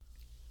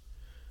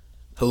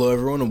Hello,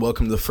 everyone, and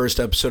welcome to the first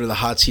episode of the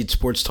Hot Seat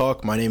Sports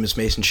Talk. My name is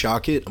Mason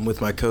Shockett. I'm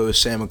with my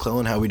co-host Sam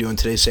McClellan. How are we doing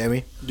today,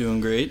 Sammy?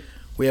 Doing great.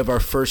 We have our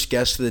first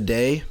guest of the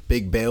day,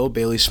 Big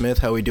Bailey Smith.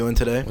 How are we doing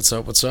today? What's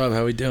up?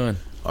 How we doing?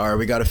 All right,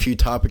 we got a few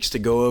topics to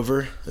go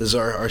over. This is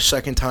our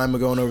second time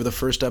going over the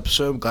first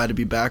episode. Glad to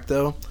be back,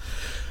 though.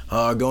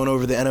 Going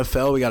over the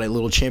NFL, we got a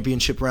little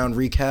championship round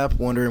recap,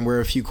 wondering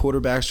where a few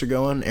quarterbacks are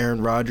going.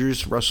 Aaron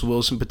Rodgers, Russell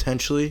Wilson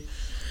potentially.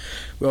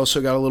 We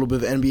also got a little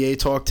bit of NBA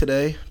talk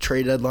today.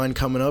 Trade deadline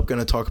coming up. Going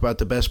to talk about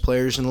the best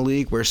players in the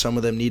league, where some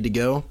of them need to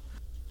go.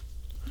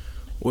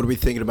 What are we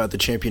thinking about the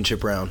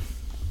championship round?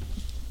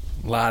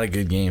 A lot of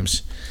good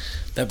games.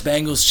 That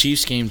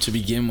Bengals-Chiefs game to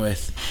begin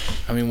with.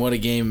 I mean, what a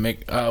game.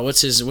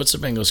 What's the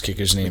Bengals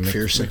kicker's name?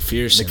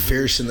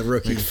 McPherson, the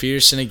rookie.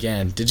 McPherson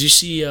again. Did you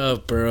see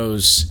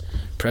Burrow's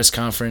press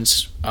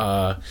conference?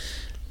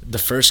 The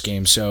first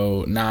game,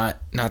 so not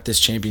this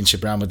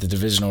championship round, but the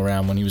divisional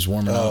round when he was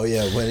warming up. Oh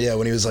yeah,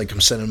 when he was like, I'm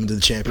sending him to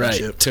the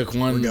championship. Right, took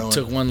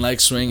one leg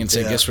swing and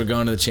said, "Guess we're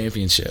going to the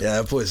championship." Yeah,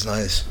 that boy's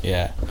nice.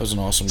 Yeah, that was an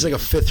awesome. He's like a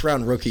fifth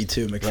round rookie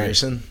too,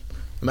 McPherson. Right.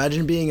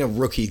 Imagine being a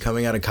rookie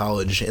coming out of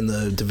college in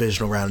the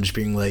divisional round,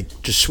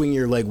 just swing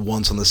your leg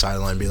once on the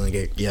sideline, being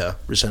like, "Yeah,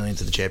 we're sending it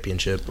to the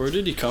championship." Where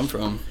did he come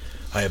from?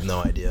 I have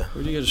no idea.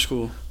 Where did he go to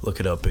school?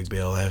 Look it up, Big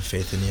Bail. I have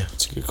faith in you.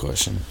 That's a good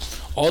question.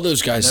 All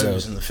those guys, though. He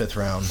was in the fifth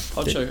round.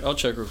 I'll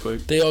check real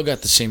quick. They all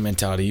got the same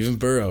mentality. Even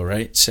Burrow,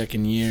 right?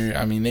 Second year.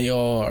 I mean, they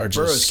all are just...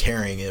 Burrow's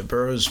carrying it.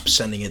 Burrow's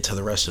sending it to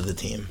the rest of the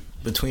team.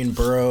 Between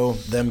Burrow,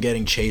 them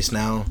getting Chase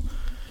now.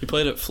 He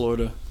played at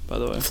Florida, by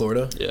the way.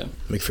 Florida? Yeah.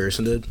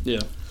 McPherson did?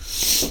 Yeah.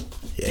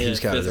 Yeah,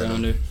 he's got it. Fifth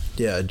rounder.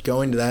 Yeah,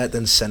 going to that,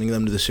 then sending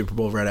them to the Super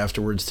Bowl right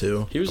afterwards,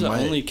 too. He was the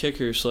only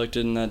kicker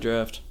selected in that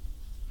draft.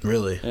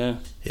 Really? Yeah.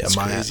 Yeah,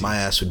 my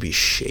ass would be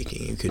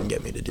shaking. You couldn't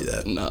get me to do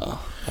that. No.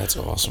 That's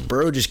awesome.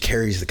 Burrow just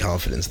carries the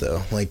confidence,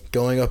 though. Like,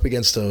 going up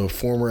against a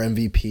former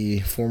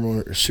MVP,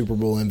 former Super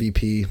Bowl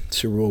MVP,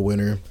 Super Bowl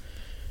winner,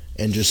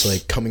 and just,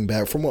 like, coming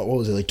back from, what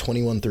was it, like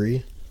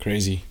 21-3?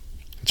 Crazy.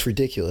 It's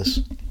ridiculous.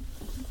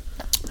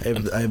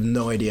 I have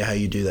no idea how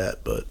you do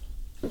that, but...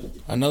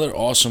 Another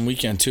awesome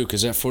weekend, too,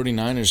 because that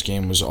 49ers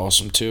game was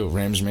awesome, too.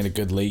 Rams made a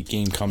good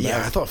late-game comeback.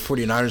 Yeah, I thought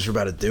 49ers were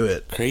about to do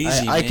it.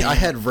 Crazy, I man. I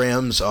had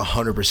Rams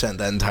 100%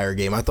 that entire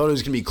game. I thought it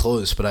was going to be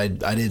close, but I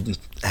didn't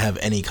have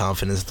any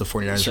confidence that the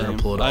 49ers were going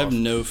to pull it off. I have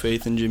no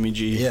faith in Jimmy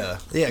G. Yeah,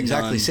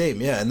 exactly, None.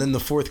 same. Yeah, and then the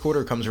fourth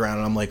quarter comes around,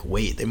 and I'm like,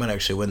 wait, they might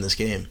actually win this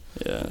game.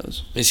 Yeah.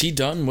 Is he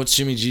done? What's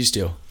Jimmy G's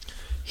deal?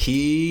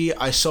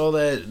 I saw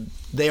that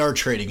they are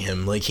trading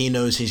him. Like, he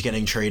knows he's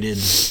getting traded.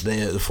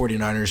 The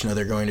 49ers know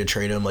they're going to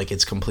trade him. Like,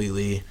 it's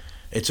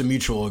a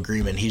mutual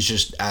agreement. He's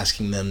just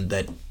asking them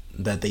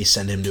that they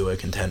send him to a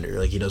contender.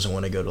 Like, he doesn't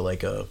want to go to,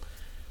 like, I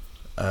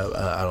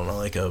don't know,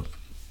 like a...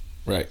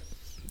 Right.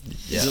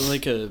 Yeah. Is it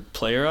like a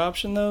player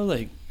option, though?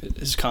 Like,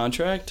 his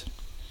contract?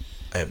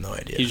 I have no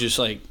idea. He's just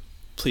like,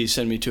 please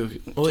send me to a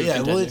contender.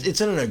 Well, it's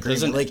in an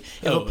agreement. Like,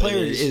 if a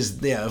player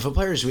if a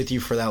player is with you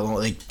for that long,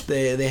 like,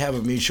 they have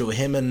a mutual...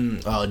 Him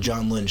and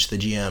John Lynch, the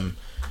GM...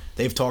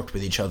 They've talked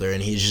with each other,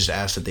 and he's just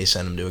asked that they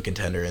send him to a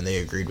contender, and they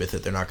agreed with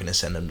it. They're not going to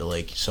send him to,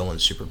 like, someone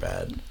super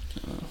bad.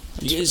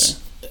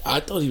 I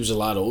thought he was a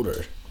lot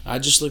older. I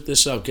just looked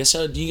this up. Do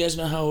you guys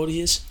know how old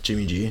he is?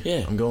 Jimmy G?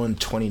 Yeah. I'm going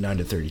 29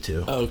 to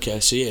 32. Oh, okay.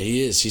 So, yeah,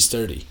 he is. He's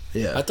 30.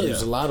 Yeah. I thought he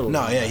was a lot older.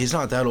 No, yeah, he's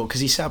not that old,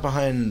 because he sat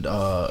behind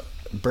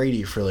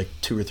Brady for, like,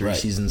 2 or 3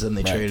 seasons, and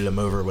they traded him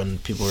over when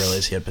people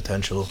realized he had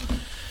potential,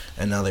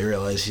 and now they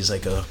realize he's,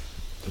 like, a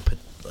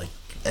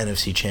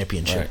NFC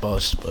championship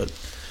bust, but...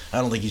 I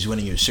don't think he's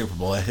winning you a Super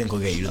Bowl. I think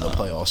we'll get you to the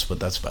playoffs, but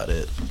that's about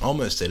it.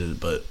 Almost did it,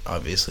 but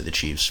obviously the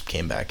Chiefs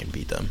came back and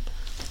beat them.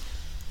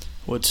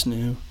 What's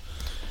new?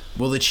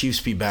 Will the Chiefs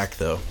be back,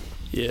 though?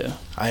 Yeah.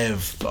 I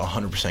have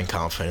 100%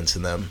 confidence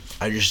in them.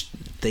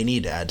 They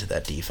need to add to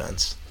that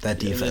defense. That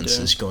defense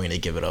is going to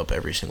give it up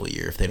every single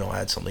year if they don't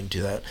add something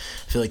to that.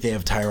 I feel like they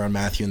have Tyrann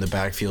Mathieu in the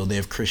backfield. They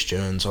have Chris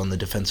Jones on the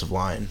defensive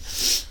line.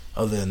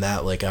 Other than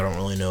that, like, I don't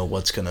really know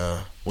what's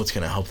gonna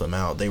help them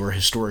out. They were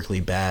historically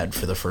bad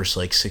for the first,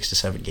 like, 6 to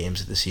 7 games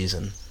of the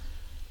season.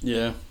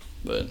 Yeah,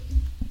 but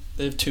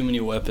they have too many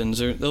weapons.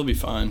 They'll be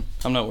fine.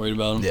 I'm not worried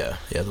about them. Yeah,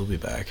 they'll be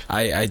back.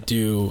 I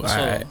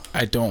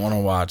don't want to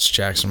watch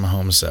Jackson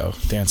Mahomes, though,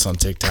 dance on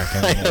TikTok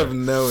anymore. I have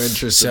no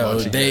interest in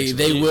watching Jackson.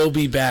 They will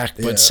be back,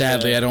 but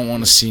sadly, I don't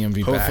want to see him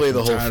be back. Hopefully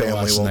the whole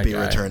family won't be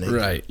returning.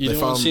 Right. You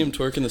didn't want to see him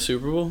twerk in the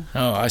Super Bowl?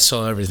 Oh, I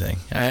saw everything.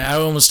 I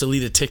almost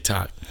deleted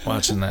TikTok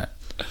watching that.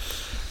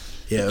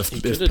 Yeah, if he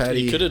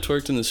Patty... could have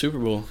twerked in the Super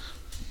Bowl.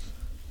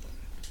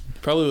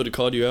 Probably would have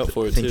called you out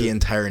for it, I think the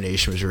entire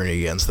nation was rooting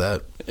against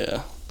that.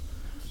 Yeah.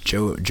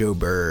 Joe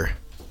Burr.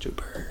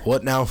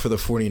 What now for the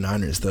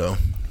 49ers, though?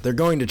 They're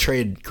going to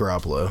trade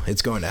Garoppolo.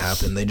 It's going to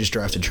happen. They just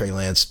drafted Trey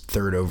Lance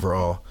 3rd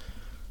overall.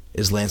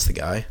 Is Lance the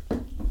guy?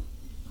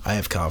 I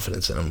have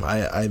confidence in him.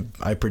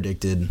 I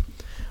predicted...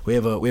 We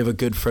have a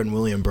good friend,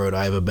 William Broad.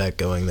 I have a bet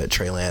going that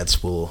Trey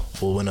Lance will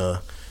win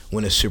a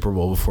win a Super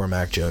Bowl before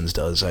Mac Jones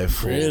does. I have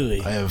full,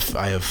 Really? I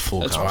have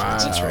full That's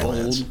confidence in Trey bold.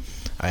 Lance.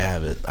 I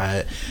have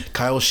it.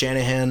 Kyle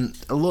Shanahan.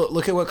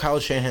 Look at what Kyle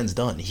Shanahan's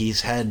done.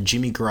 He's had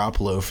Jimmy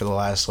Garoppolo for the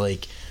last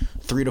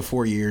 3 to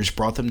 4 years.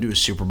 Brought them to a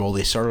Super Bowl.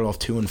 They started off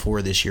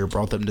 2-4 this year.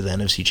 Brought them to the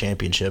NFC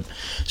Championship.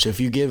 So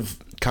if you give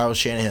Kyle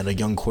Shanahan a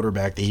young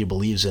quarterback that he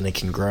believes in, it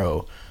can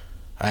grow.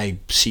 I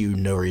see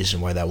no reason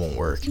why that won't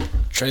work.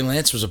 Trey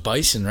Lance was a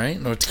Bison, right?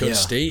 North Dakota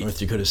State. North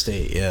Dakota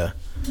State, yeah.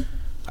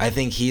 I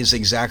think he's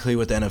exactly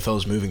what the NFL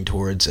is moving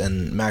towards,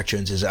 and Mac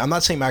Jones is. I'm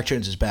not saying Mac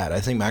Jones is bad. I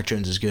think Mac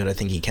Jones is good. I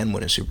think he can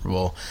win a Super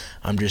Bowl.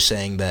 I'm just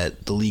saying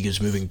that the league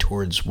is moving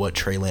towards what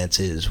Trey Lance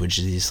is, which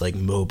is these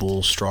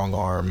mobile, strong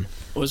arm.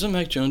 Wasn't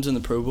Mac Jones in the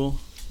Pro Bowl?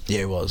 Yeah,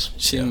 he was.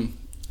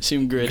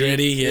 Seemed gritty.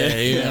 Gritty, yeah.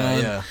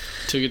 Yeah.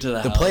 Took it to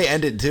the The house. play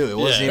ended too. It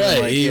wasn't Yeah.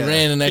 even Right, he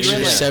ran an extra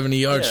ran 70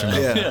 yards from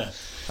him. Yeah.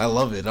 I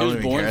love it. I He was don't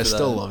even born care. I for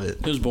still that. love it.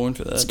 He was born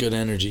for that. That's good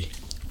energy.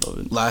 Love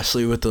it.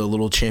 Lastly, with the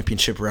little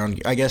championship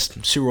round, I guess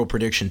Super Bowl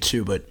prediction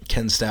too, but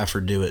can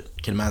Stafford do it?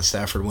 Can Matt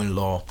Stafford win it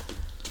all?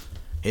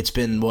 It's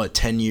been,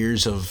 10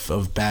 years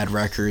of bad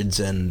records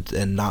and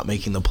not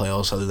making the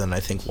playoffs other than, I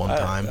think, one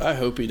time. I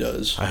hope he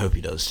does. I hope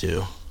he does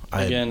too.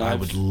 Again, I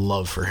would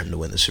love for him to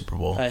win the Super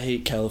Bowl. I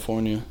hate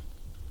California.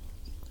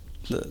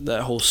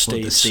 That whole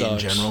state, the state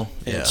sucks. in general.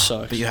 It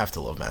sucks. But you have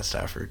to love Matt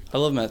Stafford. I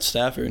love Matt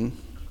Stafford.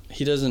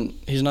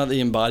 He's not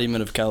the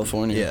embodiment of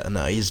California. Yeah,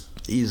 no, he's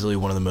easily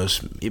one of the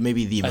most,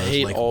 maybe the I most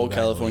hate likable all guy in the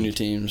California league.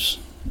 teams.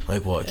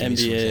 Like what? Give me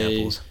some NBA.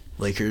 examples.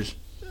 Lakers.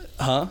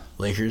 Huh?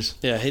 Lakers.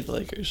 Yeah, I hate the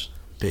Lakers.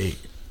 Big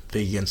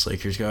against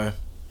Lakers guy.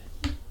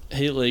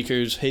 Hate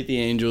Lakers. Hate the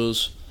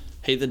Angels.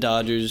 Hate the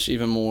Dodgers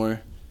even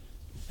more.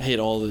 I hate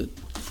all of it.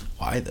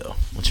 Why though?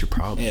 What's your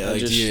problem? Yeah,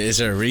 just- is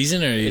there a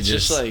reason, or you It's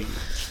just like,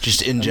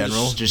 Just in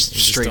general, just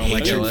just straight don't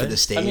like hatred LA? for the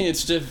state. I mean,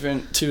 it's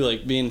different too.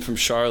 Like being from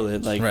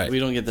Charlotte, Right. we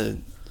don't get the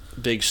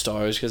big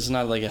stars because it's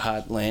not like a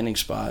hot landing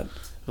spot.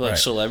 We're like Right.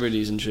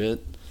 celebrities and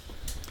shit.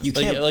 you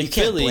can't, Like you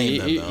can't Philly,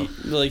 blame them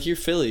though. like your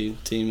Philly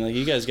team, like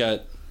you guys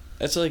got.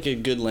 That's like a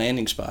good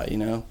landing spot, you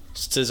know.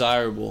 It's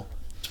desirable.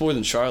 It's more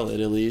than Charlotte,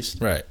 at least.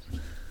 right?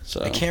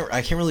 So I can't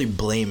really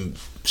blame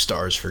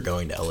stars for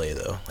going to LA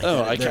though. Like, Oh,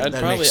 that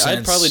I'd makes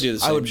sense. probably do the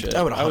same I would shit.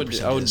 100%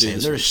 do the same. the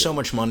There's same so shit.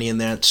 much money in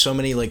that, so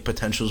many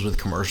potentials with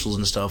commercials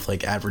and stuff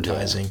like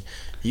advertising.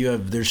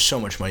 There's so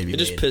much money to be It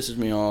just made. pisses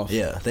me off.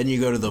 Yeah. Then you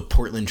go to the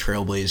Portland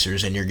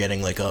Trailblazers and you're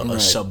getting a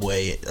Right.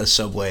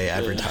 subway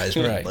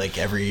advertisement Right.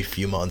 every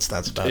few months.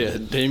 That's about Yeah,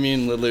 it.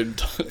 Damian Lillard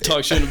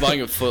talks you into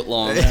buying a foot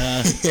long.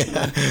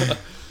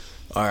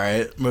 All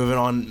right, moving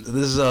on.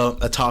 This is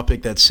a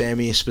topic that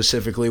Sammy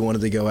specifically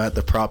wanted to go at,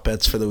 the prop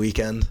bets for the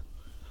weekend.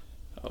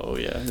 Oh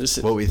yeah, this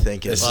is What we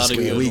think is This is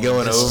we good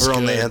going This is over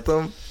on the good.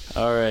 anthem?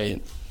 all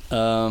right.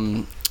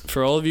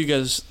 For all of you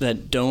guys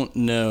that don't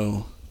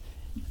know,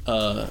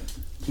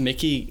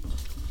 Mickey,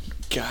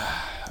 God,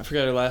 I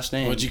forgot her last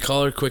name. What'd you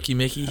call her, Quickie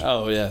Mickey?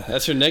 Oh yeah,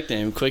 that's her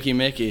nickname, Quickie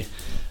Mickey.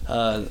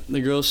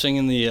 The girl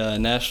singing the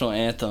national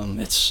anthem.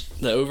 It's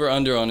the over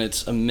under on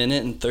it's 1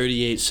 minute and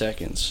 38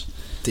 seconds.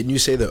 Didn't you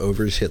say the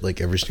overs hit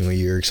every single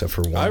year except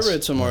for once? I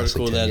read some in the last,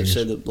 article 10 that it years?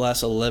 said the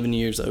last 11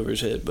 years the overs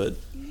hit, but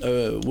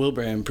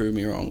Wilbraham proved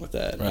me wrong with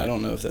that. Right. I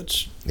don't know if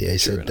that's. Yeah, he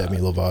true said or Demi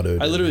not. Lovato.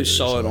 I did literally or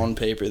saw it something. on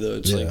paper though.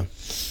 It's Yeah.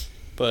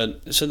 but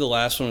it said the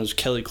last one was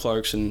Kelly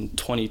Clarkson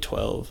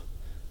 2012.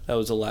 That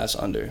was the last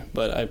under,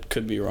 but I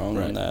could be wrong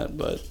on Right. that.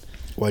 But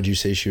Why'd you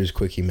say she was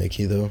Quickie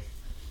Mickey though?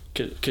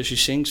 because she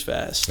sings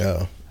fast.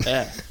 Oh,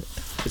 Yeah,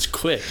 it's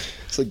quick.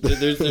 it's like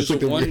There's it's like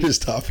the one-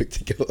 weirdest topic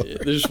to go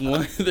over.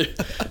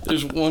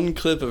 There's one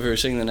clip of her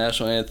singing the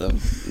national anthem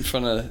in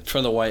front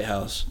of the White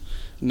House,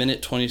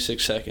 minute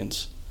 26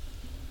 seconds.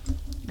 It's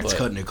But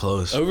cutting it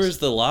close. Over is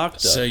the lock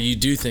though. So you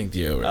do think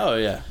the over? Oh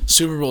yeah,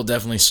 Super Bowl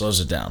definitely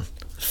slows it down.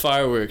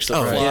 fireworks, the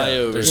Oh, yeah.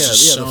 flyovers. There's Yeah,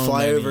 just yeah, so the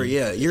flyover. many-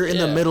 Yeah, you're in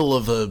the Yeah. middle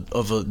of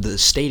the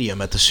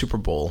stadium at the Super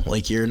Bowl.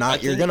 Like you're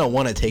not. You're think- gonna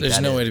want to take There's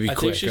that. no in. way to be I think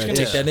quick. she's Right? gonna-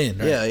 Take that in.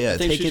 Right? Yeah, yeah. I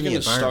think Take she's in the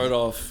gonna start environment.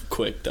 off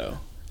quick though.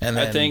 And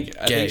I then think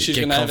she's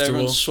get gonna have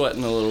everyone comfortable.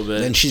 sweating a little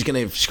bit. Then she's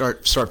gonna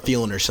start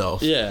feeling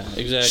herself. yeah, She's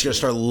exactly. gonna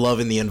start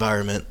loving the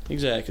environment.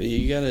 Exactly.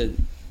 You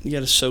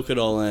gotta soak it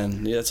all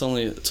in. Yeah, it's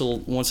a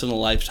once in a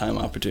lifetime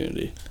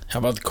opportunity. How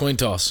about the coin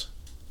toss?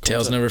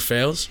 Tails toss. never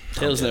fails.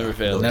 Tails Oh, yeah. never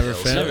fails. Never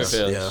Tails. fails. Never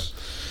fails. Yeah.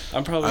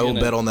 I'm probably. I will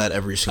gonna, bet on that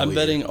every single. I'm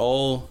year. betting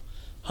all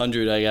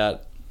 100 I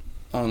got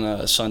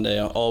on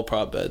Sunday. All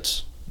prop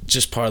bets.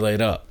 Just parlay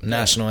it up.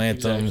 National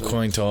anthem, exactly.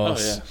 coin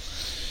toss. Oh yeah.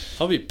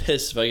 I'll be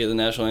pissed if I get the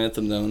national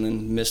anthem though and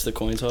then miss the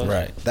coin toss.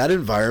 Right. That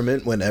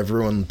environment when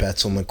everyone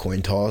bets on the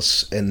coin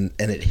toss and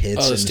it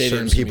hits Oh, the and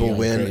certain stadium's gonna be people going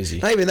win. crazy.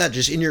 Not even that,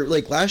 just in your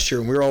last year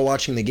when we were all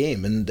watching the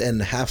game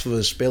and half of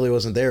us, Bailey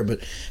wasn't there, but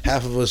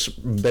half of us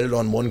betted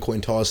on one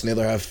coin toss and the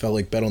other half felt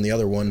like bet on the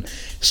other one.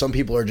 Some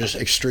people are just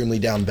extremely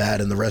down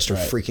bad and the rest are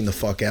Right. freaking the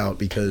fuck out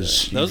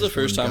because That was the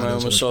first time I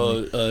almost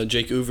saw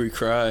Jake Uvery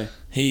cry.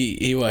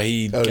 He Oh, got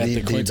he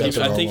the coin bet toss.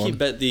 the I wrong think he one.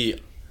 bet the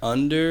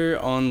under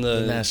on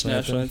the national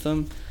national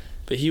anthem,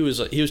 but he was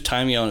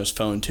timing it on his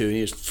phone too.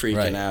 He was freaking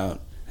Right. out,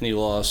 and he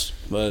lost.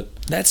 But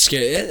That's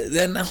scary.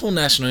 That whole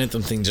national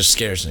anthem thing just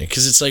scares me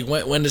because it's like,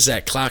 when does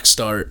that clock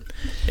start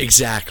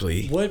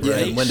exactly? what? Yeah,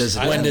 Right? when does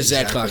it- When does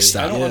that exactly. clock I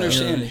stop? don't Yeah.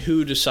 understand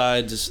who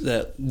decides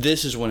that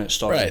this is when it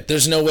started. Right.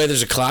 There's no way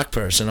there's a clock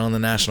person on the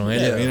national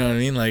anthem. Yeah. You know what I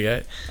mean?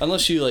 Like,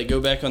 Unless you like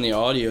go back on the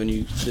audio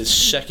and the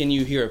second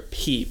you hear a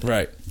peep,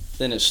 right.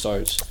 then it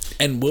starts.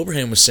 And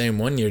Wilbraham was saying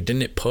one year,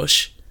 didn't it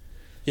push?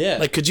 Yeah.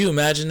 Like, could you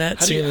imagine that?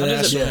 How do you- singing the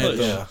how does it national push?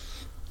 anthem?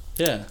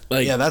 Yeah. yeah.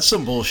 Like, Yeah, that's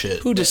some bullshit.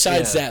 who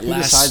decides Yeah. that Who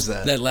last decides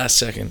that? last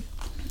second?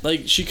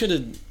 Like she could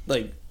have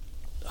like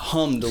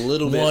hummed a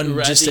little bit. One,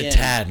 at just the a end.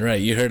 tad, right?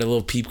 You heard a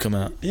little peep come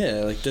out. Yeah.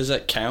 Like does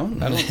that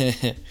count? I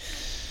don't.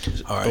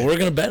 All But right. we're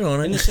gonna bet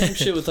on And the it. same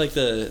shit with like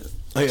the.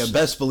 Oh yeah,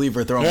 best believe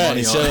we're throwing money Right,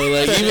 on. so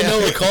like even though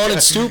we're calling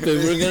it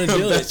stupid, we're gonna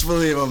do best it.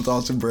 believe I'm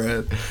tossing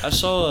bread. I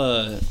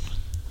saw.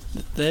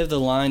 They have the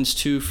lines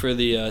too for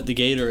the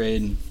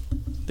Gatorade,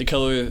 the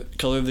color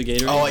of the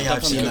Gatorade. Oh yeah, stuff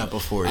I've on seen the- that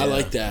before. I yeah.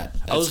 like that.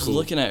 I was That's cool.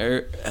 looking at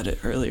it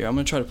earlier. I'm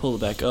gonna try to pull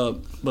it back up,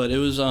 but it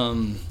was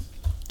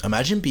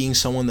Imagine being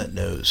someone that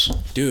knows,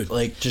 dude.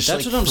 like just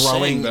That's like what I'm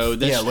throwing, saying, bro.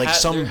 That's yeah, like there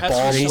some has to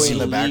ball be boy in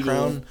the illegal.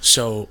 background.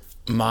 So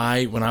when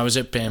I was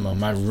at Bama,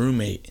 my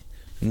roommate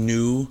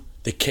knew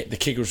the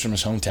kicker was from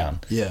his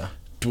hometown. Yeah,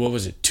 What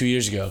was it? 2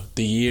 years ago.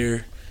 The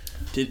year.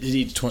 Did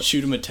he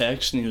shoot him a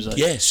text and he was like,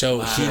 Yeah. So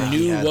Wow. he He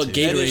knew had what to.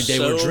 That Gatorade is they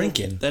were so-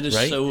 drinking. That is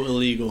right? so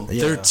illegal.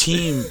 Yeah.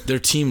 Their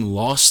team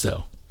lost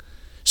though.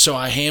 So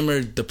I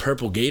hammered the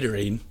purple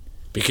Gatorade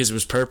because it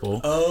was purple.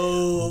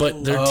 Oh,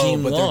 But their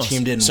team but their lost.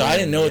 team didn't so I win,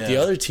 didn't know what the yeah.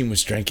 other team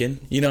was drinking.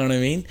 You know what I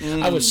mean?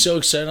 I was so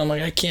excited. I'm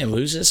like, I can't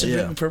lose this. I'm Yeah.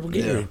 drinking purple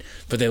Yeah. Gatorade.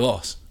 But they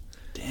lost.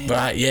 damn.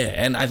 But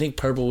and I think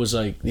purple was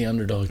like the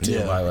underdog too.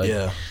 yeah, By like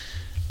yeah.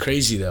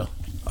 crazy though.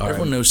 All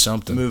Everyone right. knows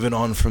something. Moving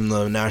on from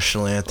the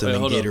national anthem Wait,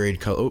 and hold up. Gatorade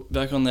color. Oh,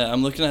 Back on that,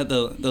 I'm looking at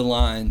the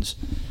lines.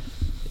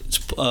 It's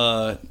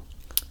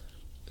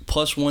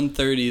plus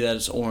 130. That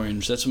is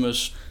orange. That's the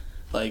most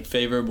like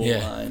favorable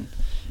Yeah. line,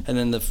 and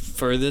then the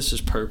furthest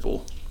is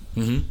purple.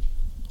 hmm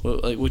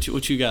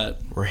What you got?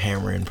 we're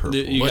hammering purple.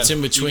 You What's got-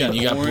 in between?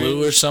 You got orange,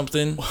 blue or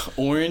something?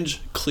 Orange,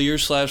 clear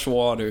 /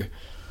 water,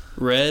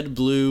 red,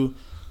 blue,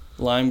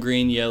 lime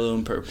green, yellow,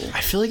 and purple.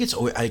 I feel like it's.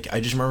 I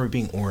just remember it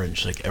being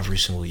orange like every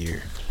single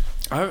year.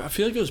 I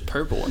feel like it was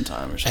purple one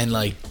time or something. And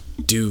like,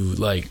 do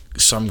like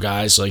some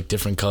guys like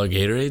different color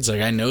Gatorades?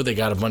 Like I know they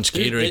got a bunch of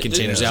Dude, Gatorade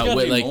containers there's out gotta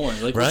with be like, more.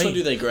 Like, which right? one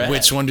do they grab?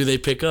 Which one do they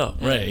pick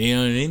up? Right? You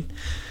know what I mean?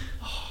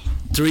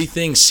 3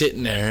 things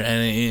sitting there,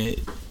 and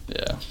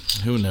Yeah,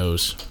 who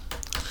knows?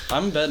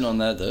 I'm betting on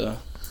that though.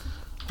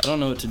 I don't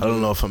know what to do. I don't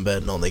know if I'm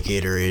betting on the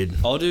Gatorade.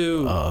 I'll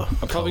do. I'm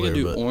probably gonna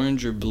do color, but-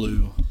 orange or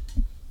blue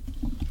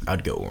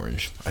I'd go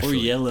orange. I or feel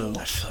like- yellow.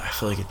 I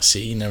feel like it's.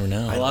 See, you never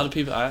know. A lot of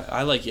people.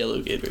 I like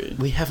yellow Gatorade.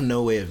 We have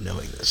no way of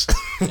knowing this.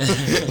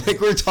 Like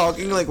we're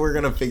talking like we're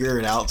gonna figure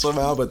it out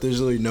somehow, but there's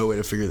really no way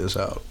to figure this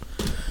out.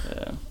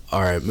 Yeah.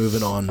 All right,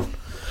 moving on.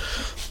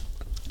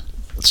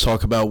 Let's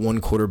talk about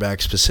one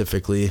quarterback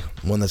specifically,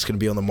 one that's going to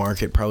be on the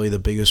market, probably the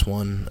biggest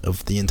one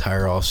of the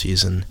entire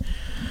offseason.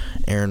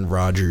 Aaron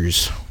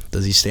Rodgers.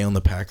 Does he stay on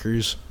the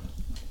Packers?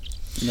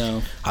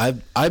 No.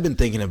 I've been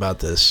thinking about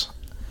this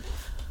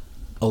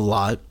a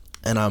lot,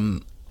 and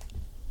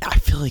I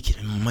feel like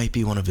it might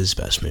be one of his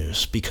best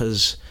moves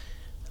because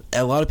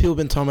a lot of people have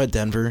been talking about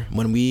Denver.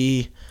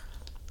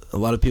 A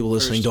lot of people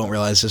listening don't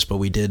realize this, but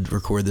we did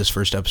record this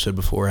first episode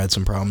before. I had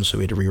some problems, so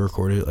we had to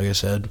re-record it, like I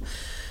said.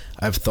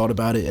 I've thought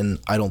about it, and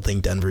I don't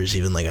think Denver is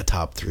even like a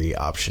top 3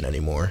 option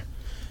anymore.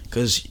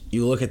 Because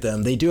you look at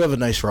them, they do have a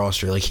nice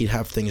roster. Like, he'd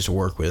have things to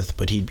work with,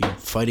 but he'd be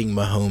fighting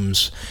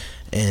Mahomes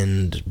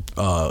and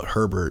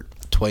Herbert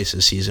twice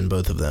this season,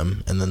 both of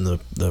them, and then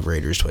the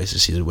Raiders twice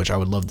this season, which I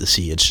would love to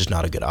see. It's just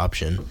not a good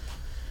option.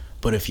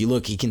 But if you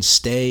look, he can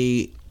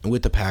stay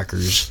with the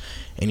Packers,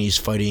 and he's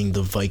fighting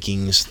the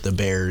Vikings, the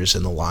Bears,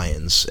 and the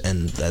Lions,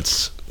 and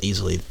that's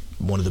easily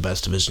one of the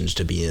best divisions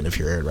to be in if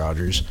you're Aaron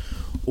Rodgers.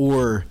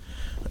 Or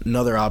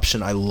another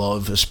option I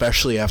love,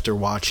 especially after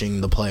watching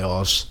the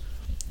playoffs,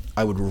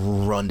 I would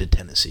run to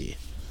Tennessee.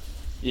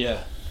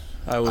 Yeah.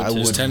 I would. I too.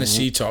 would- Is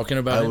Tennessee talking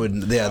about I it? would,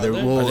 yeah.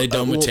 Are they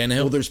done with Tannehill?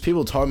 Well, there's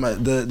people talking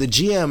about the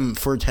GM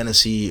for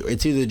Tennessee.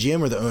 It's either the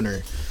GM or the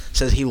owner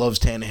says he loves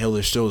Tannehill.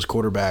 They're still his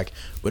quarterback.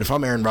 But if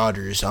I'm Aaron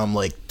Rodgers, I'm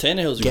like,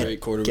 Tannehill's a great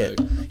quarterback.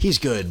 he's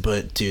good,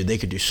 but dude, they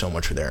could do so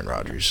much with Aaron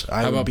Rodgers. I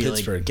How would about be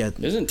Pittsburgh? Like,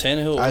 Isn't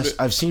Tannehill?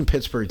 I've seen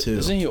Pittsburgh too.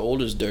 Isn't he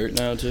old as dirt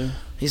now too?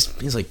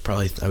 He's like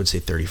probably, I would say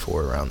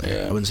 34 around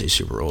there. Yeah. I wouldn't say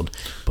super old.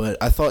 But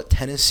I thought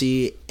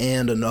Tennessee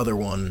and another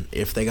one,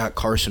 if they got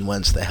Carson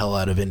Wentz the hell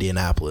out of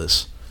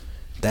Indianapolis,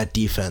 that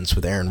defense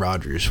with Aaron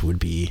Rodgers would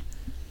be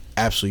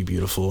absolutely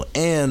beautiful.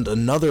 And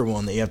another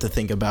one that you have to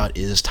think about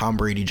is Tom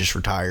Brady just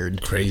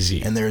retired.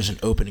 Crazy. And there's an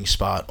opening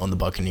spot on the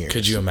Buccaneers.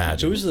 Could you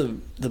imagine? Who's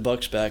the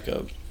Bucks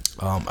backup?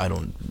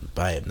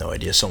 I have no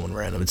idea. Someone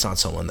random. It's not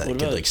someone that What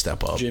could about like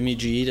step up. Jimmy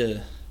G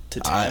to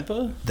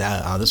Tampa?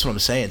 That's what I'm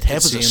saying.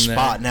 Tampa's see a him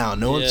spot there. now.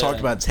 No one Yeah. talked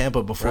about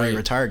Tampa before he Right.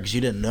 retired because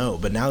you didn't know.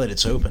 But now that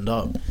it's opened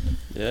up,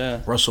 Yeah.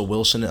 Russell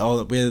Wilson.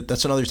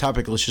 That's another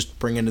topic. Let's just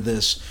bring into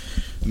this.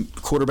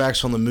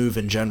 quarterbacks on the move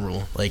in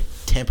general, like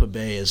Tampa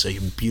Bay is a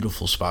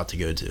beautiful spot to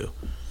go to.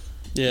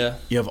 Yeah.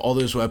 You have all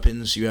those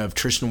weapons. You have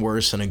Tristan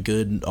Wirfs and a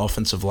good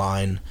offensive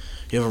line.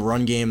 You have a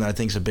run game that I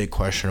think is a bit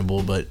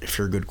questionable, but if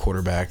you're a good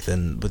quarterback,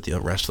 then with the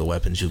rest of the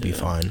weapons, you'll be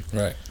fine.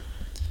 Right.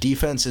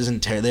 Defense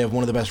isn't terrible. They have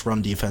one of the best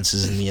run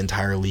defenses in the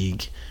entire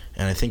league,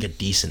 and I think a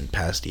decent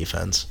pass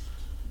defense.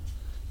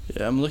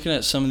 Yeah, I'm looking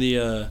at some of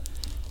the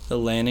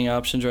landing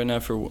options right now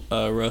for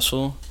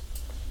Russell.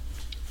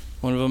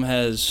 One of them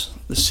has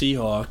the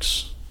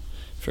Seahawks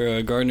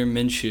for Gardner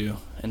Minshew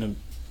and a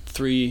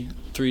three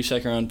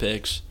second-round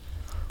picks.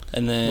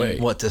 And then Wait.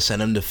 What, to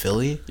send him to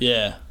Philly?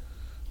 Yeah.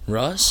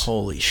 Russ?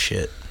 Holy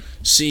shit.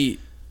 See,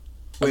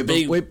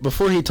 Wait,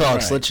 before he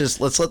talks, Right.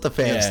 let's let the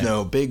fans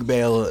know. Big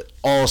Bale,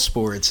 all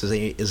sports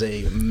is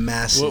a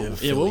massive. What would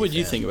Philly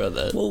you fan. think about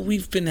that? Well,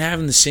 we've been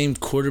having the same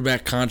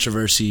quarterback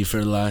controversy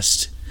for the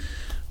last.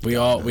 We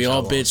all knows how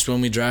long. bitched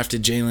when we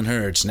drafted Jalen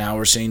Hurts. Now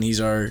we're saying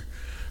he's our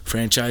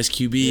franchise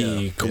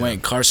QB. Yeah.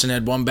 Carson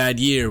had one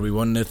bad year. We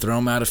wanted to throw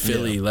him out of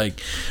Philly. Yeah.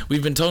 Like,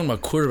 we've been talking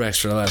about quarterbacks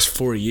for the last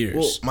 4 years.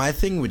 Well, my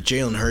thing with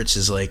Jalen Hurts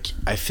is, like,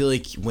 I feel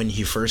like when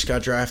he first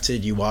got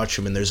drafted, you watch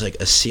him and there's, like,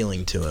 a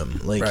ceiling to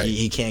him. Like, Right.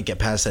 he can't get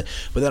past that.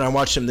 But then I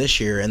watched him this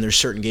year, and there's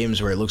certain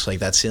games where it looks like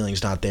that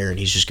ceiling's not there and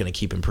he's just going to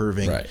keep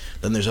improving. Right.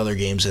 Then there's other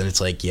games and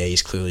it's like, yeah,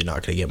 he's clearly not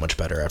going to get much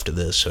better after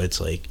this. So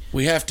it's like,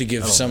 we have to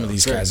give I don't some know. of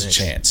these Very guys mixed.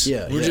 a chance.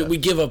 Yeah, We yeah.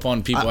 give up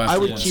on people. I after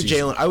would one keep season.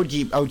 Jalen. I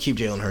would keep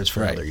Jalen Hurts for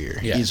Right. another year.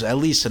 Yeah. He's at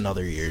least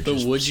another year. But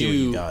Just would see what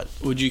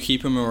you got.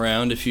 keep him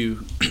around if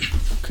you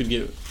could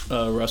get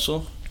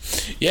Russell?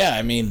 Yeah,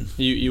 I mean,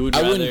 You would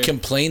I rather, wouldn't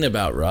complain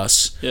about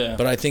Russ. Yeah.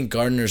 But I think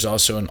Gardner's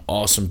also an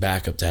awesome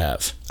backup to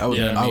have. I would.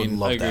 Yeah, I I would mean,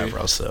 love I to have agree.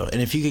 Russ though.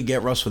 And if you could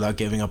get Russ without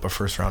giving up a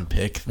first round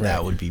pick, that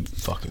Right. would be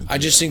fucking. I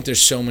just think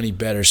there's so many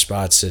better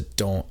spots that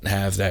don't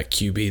have that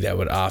QB that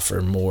would offer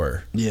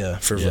more yeah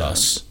for yeah.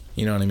 Russ.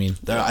 You know what I mean?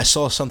 I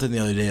saw something the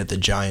other day that the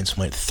Giants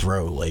might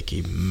throw like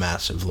a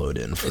massive load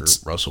in for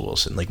Russell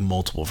Wilson, like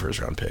multiple first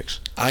round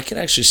picks. I could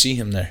actually see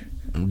him there.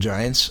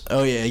 Giants?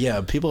 Oh yeah.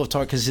 People have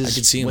talked because I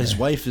could see him his there.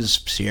 wife is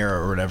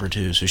Sierra or whatever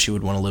too, so she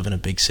would want to live in a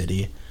big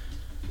city.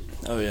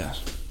 Oh yeah.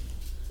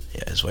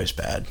 Yeah, his wife's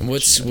bad.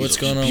 What's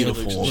going on?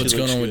 beautiful. With, She what's looks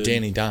going on with good.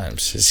 Danny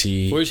Dimes? Is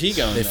he? Where's he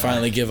going? They now?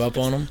 finally give up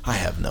on him. I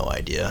have no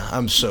idea.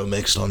 I'm so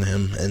mixed on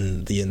him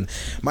and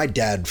my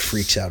dad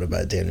freaks out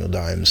about Daniel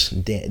Dimes,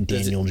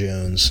 Daniel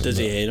Jones. Does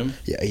he hate him?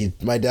 Yeah,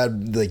 my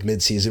dad like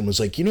mid-season was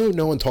like,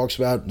 no one talks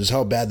about is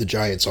how bad the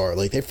Giants are.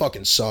 Like they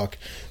fucking suck.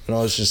 And I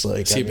was just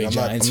like, Is he a big I'm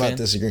Giants not fan?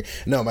 disagreeing.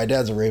 No, my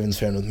dad's a Ravens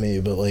fan with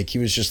me, but like he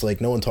was just like,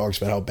 no one talks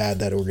about how bad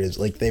that organization is.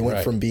 Like they went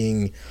Right. from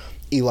being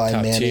Eli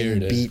Top tier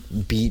Manning to-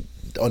 beat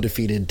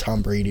undefeated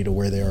Tom Brady to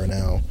where they are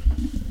now.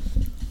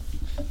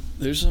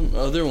 There's some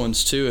other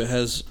ones too. It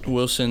has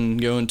Wilson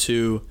going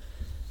to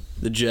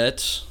the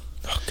Jets.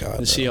 Oh God,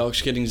 The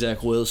Seahawks getting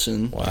Zach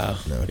Wilson. Wow.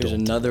 No, There's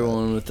don't do another that.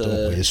 one with Don't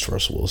the waste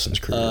Russell Wilson's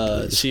career,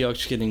 please.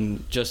 Seahawks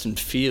getting Justin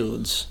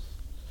Fields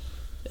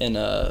and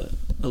a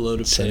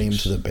load of Sending him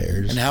picks. to the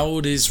Bears. And how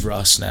old is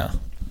Russ now?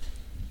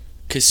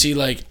 Cause see,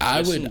 like I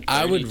Listen, would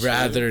 32.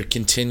 rather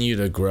continue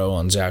to grow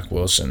on Zach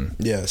Wilson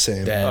Yeah,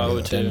 same. I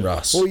would than too.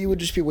 Russ. Well, you would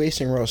just be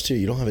wasting Russ too.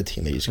 You don't have a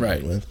team that he's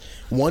Right. going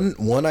with.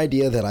 One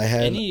idea that I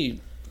had. Any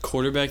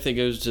quarterback that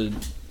goes to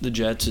the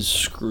Jets is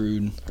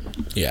screwed.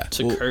 Yeah. It's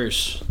a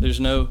curse.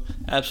 There's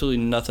absolutely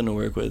nothing to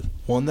work with.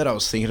 One that I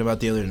was thinking about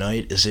the other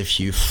night is if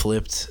you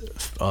flipped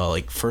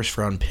like first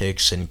round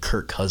picks and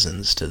Kirk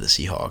Cousins to the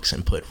Seahawks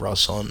and put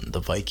Russ on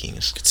the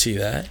Vikings. Could see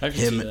that. I can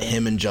see that.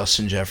 Him and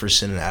Justin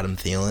Jefferson and Adam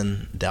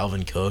Thielen,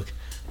 Dalvin Cook.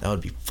 That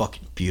would be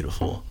fucking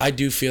beautiful. I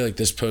do feel like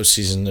this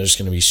postseason there's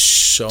going to be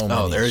so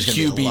many there's gonna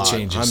be a QB lot.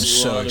 changes. I'm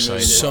so lot of excited.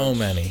 moves. So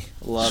many.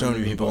 A lot So of many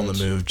moving people on the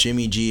parts. move.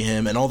 Jimmy G,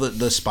 him, and all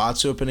the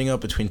spots opening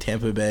up between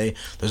Tampa Bay.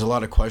 There's a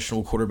lot of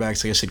questionable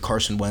quarterbacks. Like I said,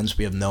 Carson Wentz,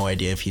 we have no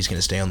idea if he's going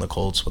to stay on the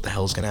Colts. What the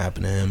hell's going to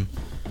happen to him?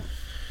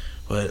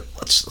 But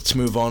let's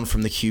move on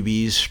from the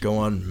QBs. Go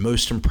on.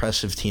 Most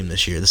impressive team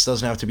this year. This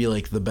doesn't have to be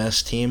like the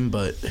best team,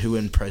 but who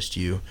impressed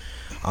you?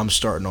 I'm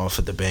starting off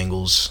with the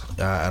Bengals.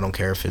 I don't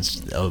care if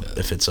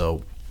it's a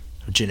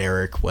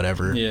generic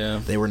whatever.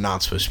 Yeah. They were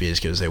not supposed to be as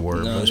good as they were.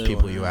 No, Most they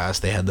people weren't. you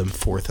ask, they had them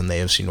fourth in the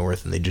AFC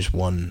North, and they just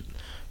won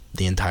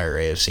the entire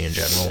AFC in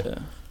general. Yeah.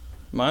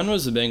 Mine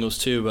was the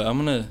Bengals too, but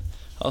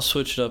I'll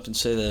switch it up and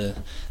say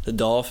the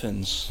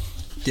Dolphins.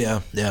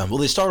 Yeah. Well,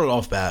 they started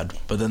off bad,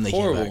 but then they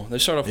Horrible. came back. They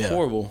started off Yeah.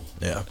 horrible.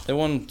 Yeah. They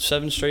won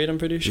 7 straight, I'm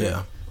pretty sure.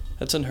 Yeah.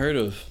 That's unheard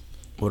of.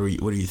 What are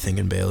you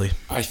thinking, Bailey?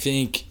 I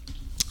think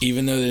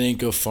even though they didn't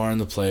go far in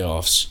the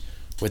playoffs,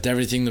 with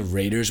everything the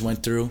Raiders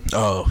went through,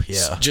 Oh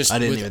yeah, just I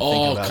didn't with even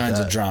all think about kinds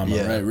that. of drama,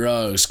 Yeah. right?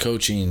 Rugs,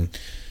 coaching,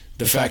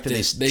 the fact that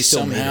they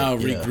still made somehow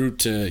it, yeah. regrouped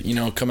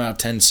to come out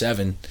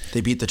 10-7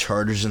 They beat the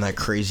Chargers in that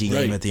crazy game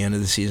Right. at the end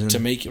of the season. to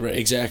make it right,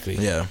 exactly.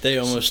 Yeah, They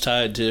almost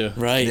tied too.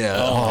 Right. Yeah.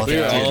 Oh, Oh, my We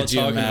were God. all Could you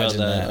talking about imagine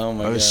that. Oh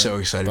my I was god. so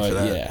excited But, for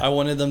that. yeah. I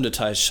wanted them to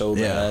tie so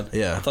Yeah, bad.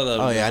 yeah. I thought that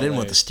would I didn't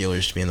want hilarious. the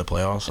Steelers to be in the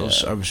playoffs.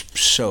 I was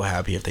so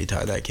happy if they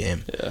tied that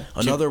game. Yeah.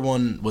 Another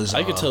one was.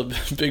 I could tell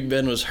Big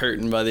Ben was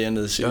hurting by the end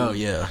of the season. Oh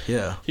yeah.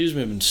 He was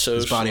moving so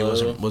His body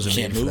slow. wasn't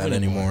Can't made for move that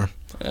anymore. anymore.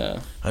 Yeah.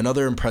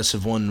 Another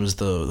impressive one was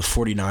the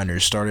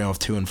 49ers starting off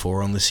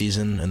 2-4 on the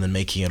season and then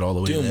making it all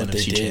the way Doing to the what they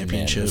NFC did, man.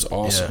 Championship. It was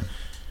awesome. Yeah.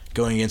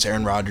 Going against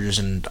Aaron Rodgers,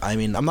 and I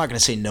mean, I'm not going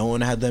to say no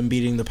one had them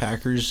beating the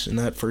Packers in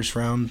that first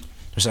round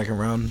or second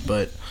round,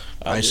 but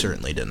I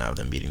certainly didn't have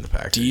them beating the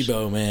Packers.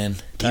 Debo, man.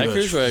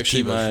 Packers were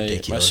actually my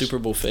ridiculous. Super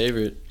Bowl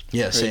favorite.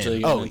 Yeah,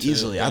 same. Oh,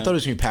 easily. Yeah. I thought it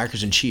was going to be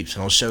Packers and Chiefs,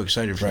 and I was so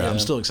excited for that. I'm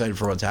still excited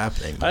for what's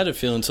happening. I had a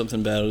feeling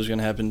something bad was going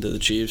to happen to the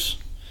Chiefs.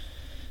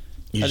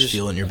 You just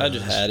feel it in your bones. I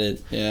just had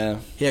it, yeah.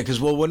 Yeah, because,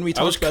 well, when we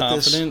talked about I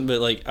was confident,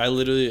 but, like, I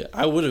would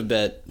have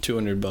bet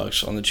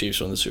 $200 on the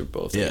Chiefs on the Super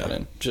Bowl if they got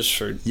in, just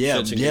for shits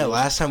and giggles.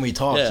 Last time we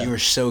talked, you were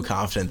so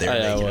confident they were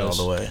making it all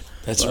the way.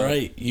 That's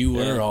right. You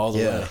were all the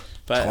way.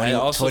 But I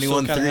also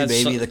 21-3,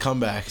 baby, the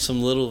comeback.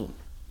 Some little,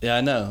 yeah,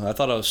 I know. I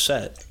thought I was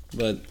set,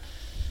 but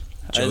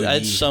I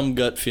had some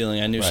gut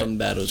feeling. I knew something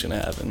bad was going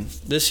to happen.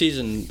 This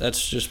season,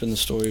 that's just been the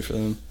story for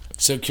them.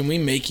 So can we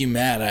make you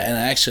mad? And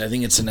actually, I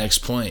think it's the next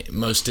point.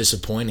 Most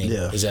disappointing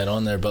is that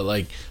on there. But,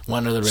 like,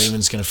 when are the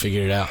Ravens going to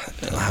figure it out?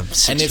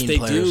 And if they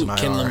do,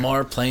 can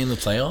Lamar play in the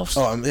playoffs?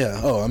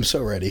 I'm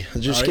so ready.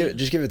 Just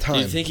give it time. Do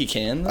you think he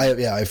can? I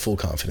have full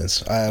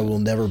confidence. I will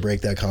never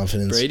break that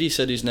confidence. Brady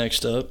said he's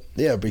next up.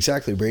 Yeah,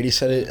 exactly. Brady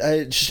said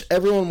it.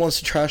 Everyone wants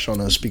to trash on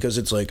us because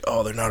it's like,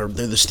 oh, they're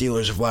the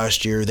Steelers of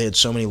last year. They had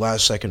so many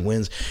last-second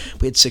wins.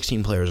 We had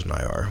 16 players on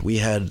IR. We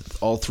had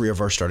all 3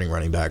 of our starting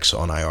running backs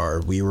on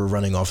IR. We were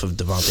running off of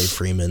Devontae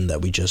Freeman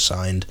that we just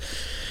signed,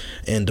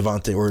 and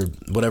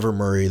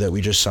Murray that we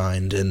just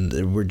signed, and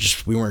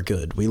we weren't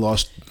good. We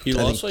lost. You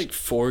lost like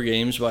 4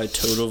 games by a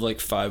total of like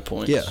 5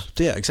 points.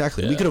 Yeah,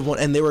 exactly. Yeah. We could have won,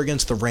 and they were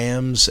against the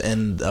Rams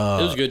and it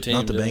was a good team,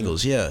 not the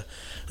Bengals. Yeah.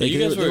 Like, you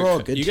guys were all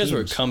good. You guys were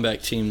a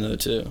comeback team though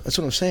too. That's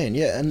what I'm saying.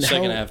 Yeah, and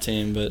second half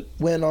team, but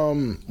when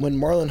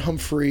Marlon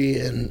Humphrey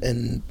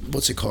and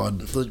what's it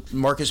called,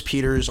 Marcus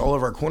Peters, all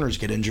of our corners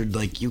get injured.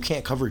 Like, you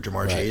can't cover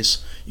Jamar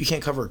Chase, you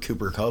can't cover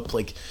Cooper Kupp.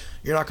 Like,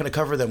 you're not going to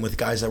cover them with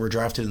guys that were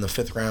drafted in the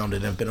 5th round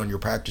and have been on your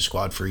practice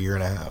squad for a year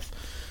and a half.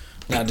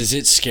 Now, does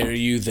it scare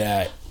you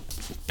that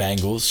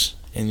Bengals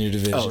in your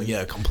division? Oh,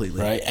 yeah,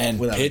 completely. Right? And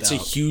Pitt's a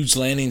huge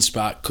landing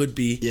spot, could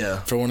be,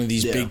 for one of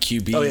these big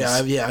QBs. Oh,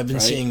 yeah, I've been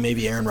seeing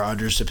maybe Aaron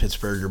Rodgers to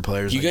Pittsburgh or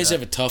players you like guys that.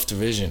 have a tough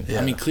division.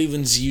 Yeah. I mean,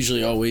 Cleveland's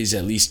usually always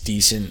at least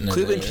decent.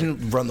 Cleveland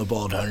can run the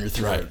ball down your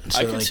throat. Right. So,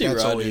 I could see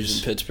Rodgers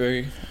in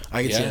Pittsburgh.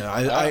 I could see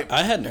that.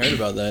 I hadn't heard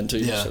about that until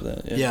you said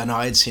that. Yeah, no,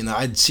 I'd seen that.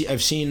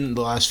 I've seen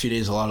the last few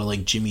days a lot of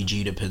like Jimmy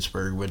G to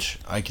Pittsburgh, which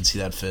I could see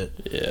that fit.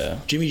 Yeah.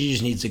 Jimmy G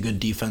just needs a good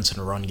defense and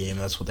a run game.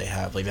 That's what they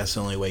have. Like, that's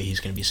the only way he's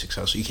going to be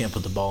successful. You can't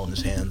put the ball in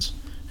his hands,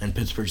 and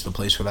Pittsburgh's the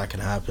place where that can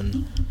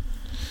happen.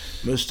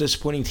 Most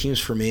disappointing teams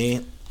for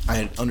me,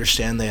 I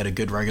understand they had a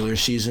good regular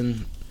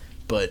season,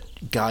 but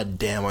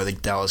goddamn, are the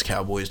Dallas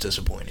Cowboys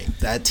disappointing.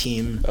 That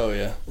team,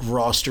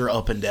 roster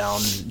up and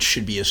down,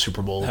 should be a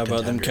Super Bowl How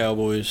about them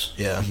Cowboys?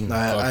 Yeah,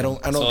 I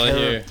don't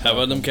care. How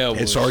about them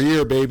Cowboys? It's our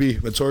year, baby.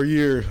 It's our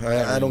year.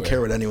 I don't care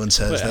what anyone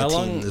says. Wait, that how team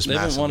long? is they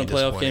haven't won a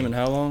playoff game in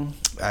how long?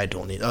 I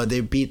don't need. They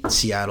beat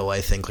Seattle,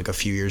 I think, like a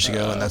few years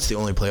ago, and that's the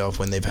only playoff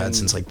win they've had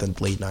since like the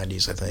late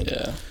 '90s, I think.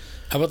 Yeah.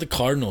 How about the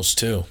Cardinals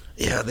too?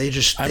 Yeah, they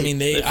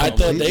I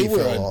thought they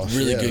were a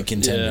really good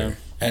contender,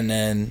 and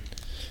then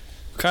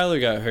Kyler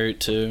got hurt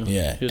too.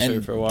 Yeah, he was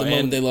hurt for a while. The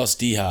moment they lost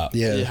D-Hop.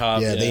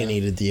 They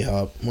needed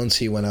D-Hop. Once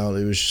he went out,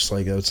 it was just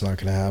like, oh, it's not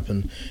going to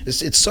happen.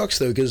 It sucks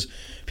though, because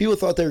people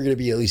thought they were going to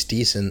be at least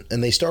decent,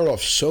 and they started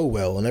off so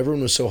well, and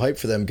everyone was so hyped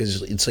for them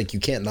because it's like you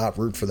can't not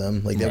root for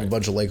them. Like, they have a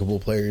bunch of likable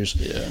players.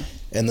 Yeah,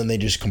 and then they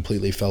just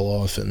completely fell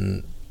off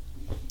and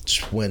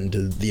just went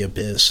into the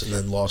abyss and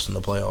then lost in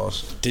the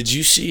playoffs. Did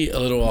you see, a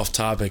little off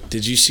topic,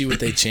 did you see what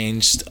they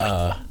changed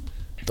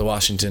the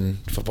Washington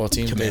football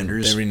team?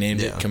 Commanders. They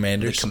renamed it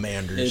Commanders. The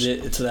Commanders.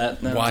 It's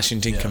that now?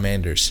 Washington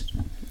Commanders.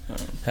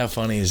 How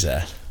funny is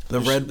that?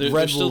 The Red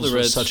Wolves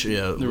was such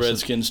a... the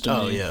Redskins to me.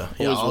 Oh,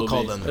 yeah. I'll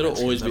call them the It'll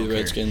Redskins. always be the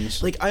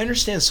Redskins. Like, I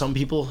understand some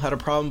people had a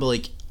problem, but,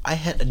 like, I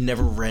had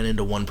never ran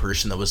into one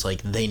person that was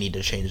like, they need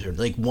to change their...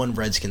 Like, one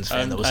Redskins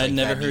fan that was like, I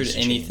never heard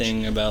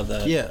anything about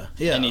that. Yeah.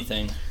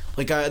 Anything.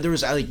 Like, there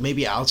was like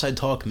maybe outside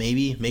talk,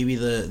 maybe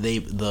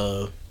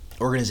the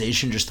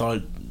organization just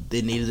thought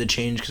they needed to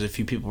change because a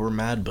few people were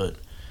mad, but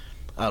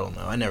I don't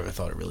know. I never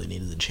thought it really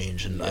needed to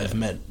change, and I've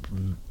met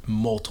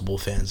multiple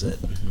fans that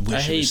wish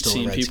I hate it was still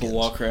seeing Redskins. people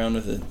walk around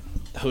with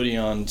a hoodie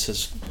on that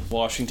says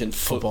Washington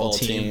football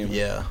team.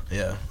 Yeah.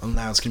 And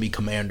now it's gonna be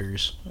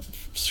Commanders.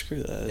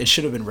 Screw that. It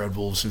should have been Red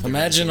Wolves.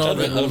 Imagine all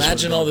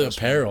the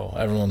apparel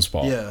everyone's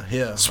bought. Yeah.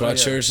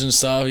 Sweatshirts and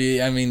stuff.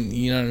 I mean,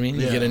 you know what I mean?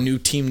 You get a new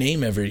team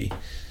name every...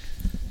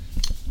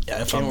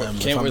 Yeah, if I'm them.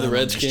 Can't wear the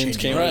Redskins.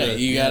 Can't right,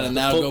 you gotta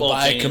now go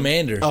buy a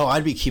Commander. Oh,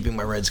 I'd be keeping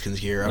my Redskins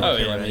gear. I don't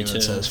care what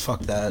anyone says.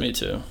 Fuck that. Me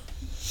too.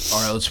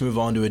 All right, let's move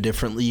on to a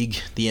different league,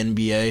 the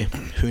NBA.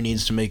 Who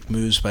needs to make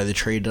moves by the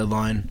trade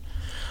deadline?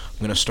 I'm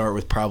going to start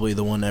with probably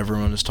the one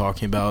everyone is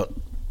talking about,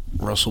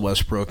 Russell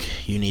Westbrook.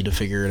 You need to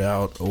figure it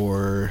out,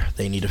 or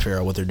they need to figure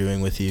out what they're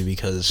doing with you,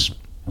 because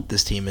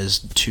this team is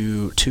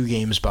two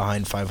games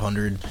behind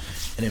 500,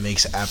 and it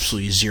makes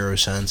absolutely zero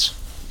sense.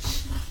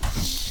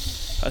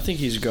 I think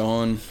he's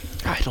gone.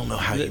 I don't know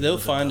how they'll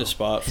find a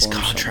spot for him.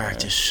 His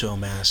contract is so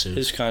massive.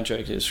 His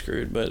contract is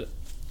screwed, but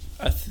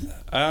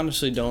I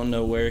honestly don't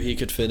know where he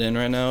could fit in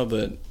right now,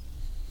 but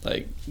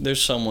like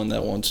there's someone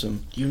that wants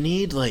him. You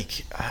need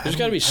like there's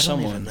got to be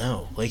someone. I don't even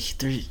know. Like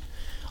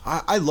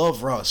I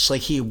love Russ.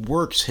 Like he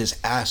works his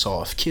ass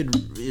off.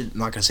 I'm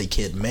not gonna say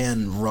kid.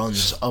 Man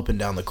runs up and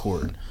down the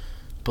court,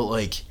 but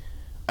like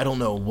I don't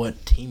know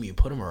what team you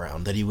put him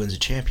around that he wins a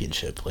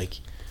championship. Like,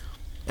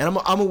 and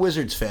I'm a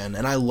Wizards fan,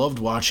 and I loved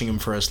watching him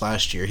for us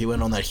last year. He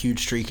went on that huge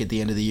streak at the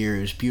end of the year.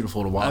 It was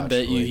beautiful to watch. I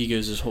bet you he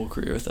goes his whole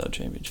career without a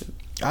championship.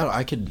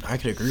 I could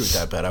agree with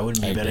that bet. I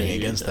wouldn't be betting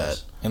against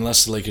that.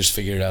 Unless the Lakers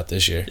figure it out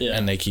this year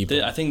and they keep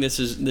him. I think this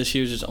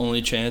year's his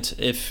only chance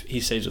if he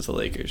stays with the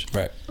Lakers.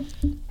 Right.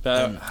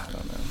 But I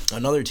don't know.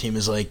 Another team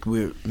is like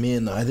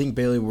I think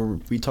Bailey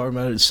we talking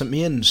about it.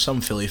 Me and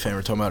some Philly fan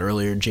were talking about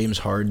earlier. James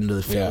Harden to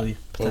the Philly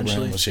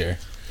potentially. Was here.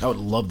 I would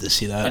love to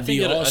see that. I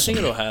think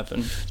it'll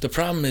happen. The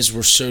problem is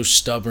we're so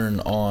stubborn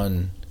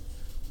on.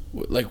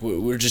 Like,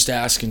 we're just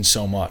asking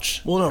so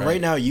much. Well, no, right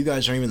now you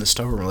guys aren't even the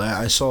stubborn.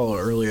 I saw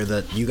earlier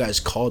that you guys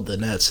called the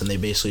Nets and they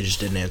basically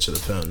just didn't answer the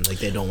phone. Like,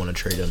 they don't want to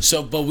trade him.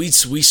 So, but we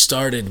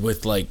started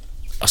with, like,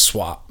 a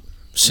swap.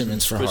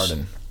 Simmons for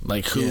Harden.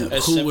 Like, who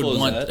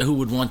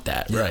would want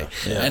that? Yeah. Right.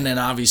 Yeah. And then,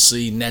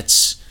 obviously,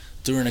 Nets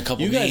threw in a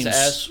couple games. You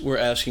guys were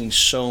asking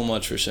so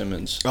much for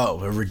Simmons. Oh,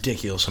 a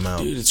ridiculous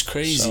amount. Dude, it's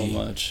crazy. So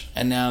much.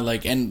 And now,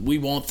 like, and we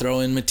won't throw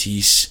in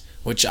Matisse.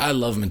 Which I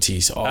love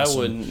Matisse. Awesome. I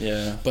wouldn't,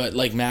 yeah. But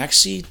like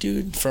Maxey,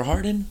 dude, for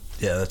Harden?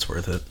 Yeah, that's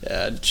worth it.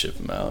 Yeah, I'd chip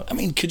him out. I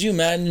mean, could you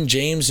imagine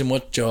James and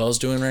what Joel's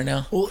doing right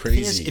now? Well, crazy.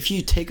 The thing is, if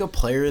you take a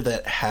player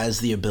that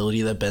has the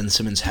ability that Ben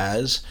Simmons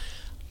has,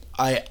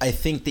 I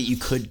think that you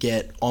could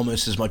get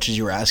almost as much as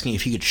you were asking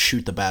if he could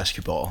shoot the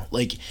basketball.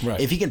 Like,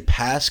 if he can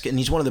pass, and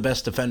he's one of the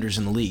best defenders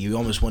in the league. He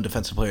almost won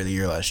Defensive Player of the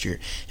Year last year.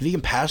 If he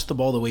can pass the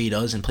ball the way he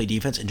does and play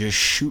defense and just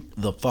shoot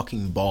the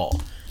fucking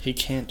ball. He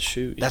can't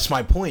shoot. That's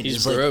my point.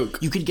 He's broke.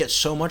 Like, you could get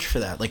so much for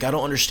that. Like, I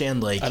don't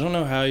understand. Like, I don't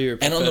know how you're.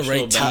 And on the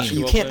right team,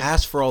 you can't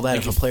ask for all that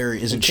if a player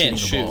isn't shooting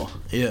the ball.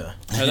 Yeah,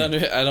 I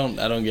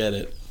don't get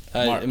it.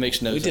 It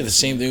makes no sense. We did the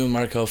same thing with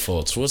Markelle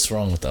Fultz. What's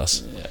wrong with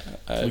us?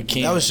 Yeah,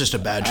 that was just a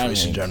bad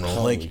choice in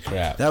general. Like,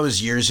 crap. That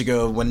was years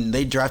ago when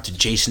they drafted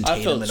Jason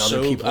Tatum and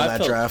other people in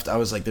that draft. I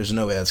was like, "There's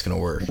no way that's gonna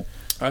work."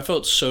 I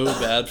felt so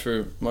bad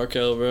for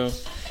Markelle, bro.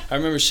 I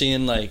remember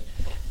seeing like.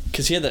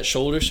 Because he had that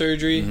shoulder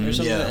surgery or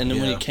something, and then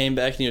when he came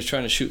back and he was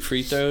trying to shoot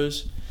free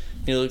throws,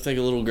 he looked like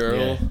a little girl.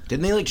 Yeah.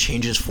 Didn't they like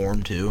change his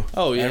form too?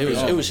 Oh yeah, it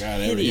was hideous. Yeah,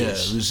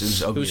 it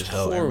was ugly as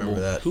hell. Horrible. I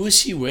remember that. Who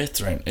is he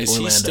with right now? Is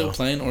he still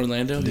playing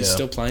Orlando? Yeah. He's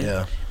still playing?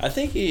 Yeah. I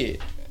think he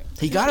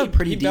got a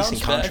pretty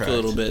decent contract. Back a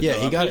little bit. Yeah,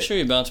 I'm pretty sure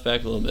he bounced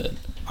back a little bit.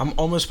 I'm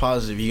almost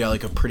positive he got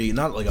like a pretty,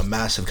 not like a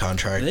massive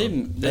contract. They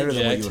better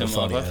than what you would have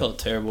thought. I felt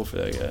terrible for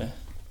that guy.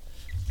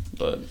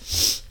 But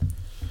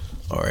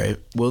all right,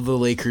 will the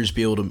Lakers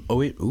be able to? Oh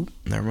wait,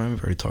 never mind.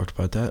 We've already talked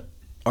about that.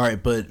 All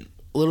right, but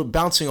a little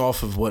bouncing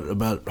off of what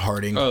about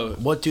Harden?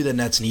 What do the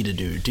Nets need to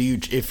do? Do you,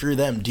 if you're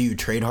them, do you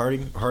trade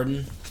Harden? Do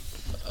you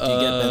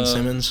get Ben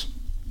Simmons?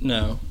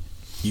 No,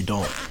 you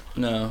don't.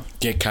 No.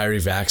 Get Kyrie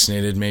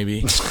vaccinated,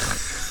 maybe.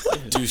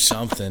 Do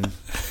something.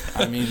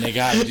 I mean, they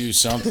got to do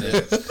something.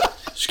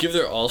 Just give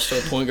their all-star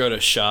point guard a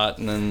shot,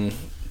 and then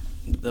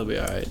they'll be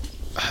all right.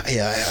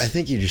 Yeah, I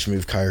think you just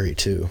move Kyrie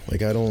too.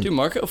 Like I don't. Dude,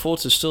 Markelle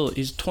Fultz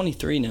he's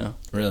 23 now.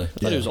 Really? I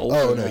thought he was older.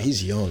 Oh no,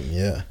 he's young.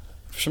 Yeah.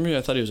 For some reason,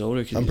 I thought he was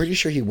older. I'm pretty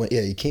sure he went.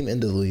 Yeah, he came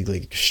into the league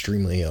like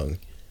extremely young.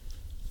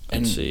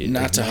 And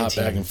not like to hop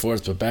back and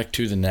forth, but back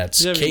to the Nets.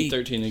 He's having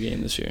 13 a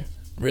game this year.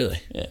 Really?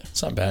 Yeah.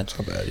 It's not bad. It's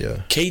not bad.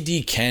 Yeah.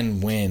 KD can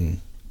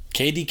win.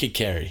 KD could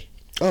carry.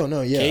 Oh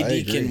no, yeah.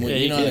 KD can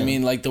win. You know what I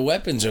mean? Like the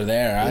weapons are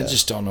there. Yeah. I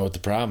just don't know what the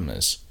problem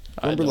is.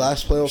 Remember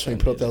last playoffs when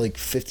he put up that like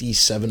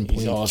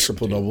 57-point awesome,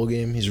 triple-double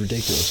game? He's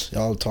ridiculous.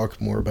 I'll talk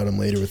more about him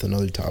later with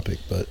another topic,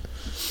 but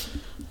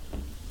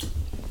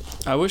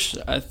I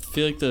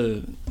feel like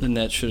the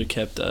Nets should have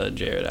kept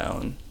Jared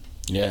Allen.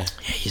 Yeah.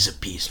 He's a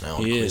beast now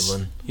in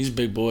Cleveland. He's a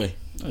big boy.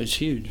 Oh, he's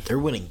huge. They're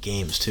winning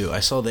games too. I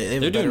saw they're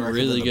doing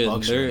really good.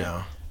 Bucks right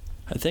now.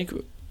 I think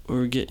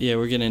we're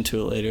getting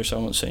into it later, so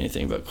I won't say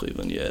anything about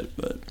Cleveland yet.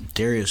 But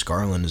Darius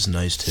Garland is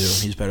nice too.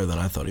 He's better than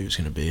I thought he was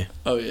going to be.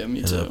 Oh yeah, me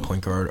too. As a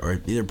point guard, or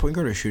either point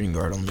guard or shooting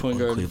guard on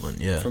Cleveland.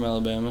 Yeah, from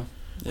Alabama.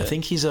 Yeah. I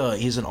think he's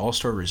an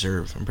all-star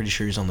reserve. I'm pretty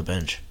sure he's on the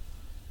bench.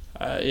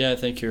 Yeah, I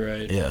think you're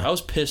right. Yeah. I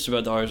was pissed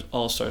about the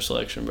all-star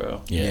selection,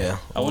 bro. Yeah.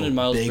 I wanted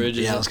Miles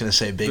Bridges. Yeah, I was going to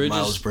say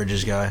Miles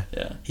Bridges guy.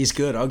 Yeah. He's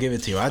good. I'll give it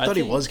to you. I thought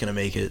he was going to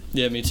make it.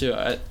 Yeah, me too.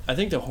 I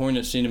think the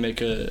Hornets need to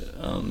make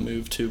a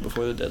move, too,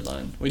 before the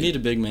deadline. We need a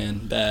big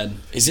man. Bad.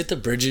 Is it the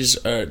Bridges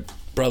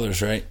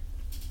brothers, right?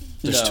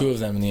 There's two of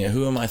them in the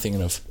Who am I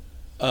thinking of?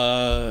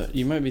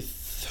 You might be...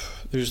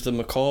 There's the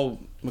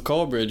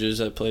McCall Bridges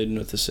that played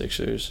with the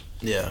Sixers.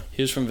 Yeah.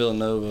 He was from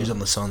Villanova. He's on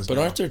the Suns But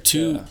now. aren't there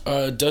two...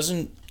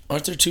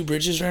 Aren't there two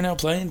Bridges right now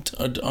playing?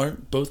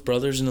 Aren't both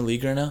brothers in the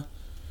league right now?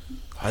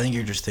 I think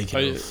you're just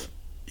thinking of...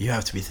 You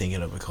have to be thinking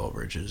of McCall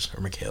Bridges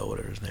or Mikhail,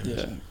 whatever his name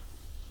is.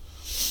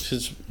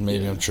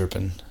 Maybe I'm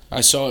tripping.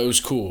 I saw it was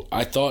cool.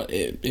 I thought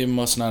it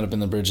must not have been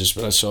the Bridges,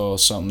 but I saw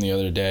something the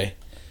other day.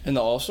 In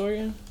the All-Star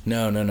game?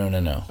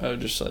 No. Oh,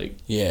 just like...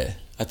 Yeah.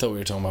 I thought we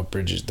were talking about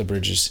the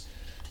Bridges.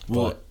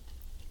 Well,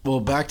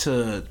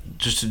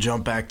 just to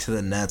jump back to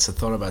the Nets, I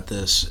thought about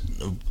this.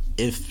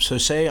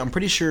 I'm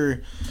pretty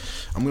sure,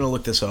 I'm going to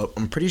look this up.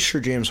 I'm pretty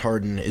sure James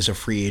Harden is a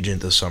free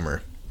agent this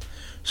summer.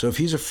 So if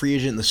he's a free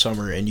agent in the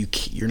summer and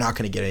you're not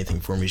going to get anything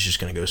for him, he's just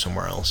going to go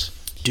somewhere else.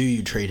 Do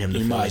you trade him to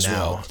Philly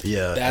now? Well.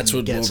 Yeah. That's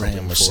what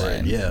Wilbraham was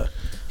saying. Yeah.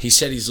 He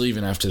said he's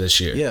leaving after this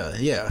year.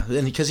 Yeah.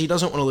 And because he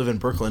doesn't want to live in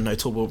Brooklyn. I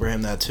told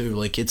Wilbraham that too.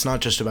 Like, it's not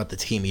just about the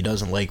team. He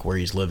doesn't like where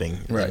he's living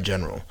in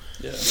general.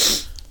 Yeah.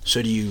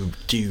 So do you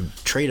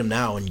trade him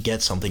now and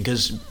get something?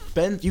 Because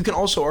you can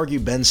also argue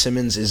Ben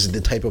Simmons is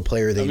the type of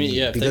player they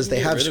need because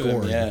they have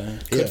scoring.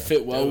 Could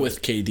fit well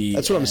with KD.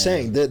 That's what I'm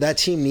saying. That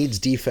team needs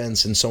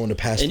defense and someone to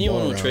pass the ball around.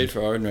 Anyone will trade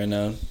for Harden right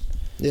now.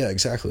 Yeah,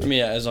 exactly. I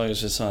mean, as long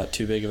as it's not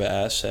too big of an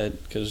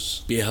asset,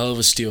 because be a hell of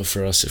a steal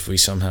for us if we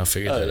somehow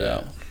figure that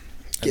out.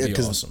 That'd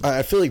be awesome.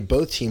 I feel like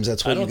both teams.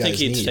 That's what you guys need. I don't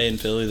think he'd stay in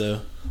Philly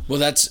though. Well,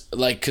 that's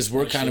because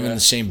we're kind of in the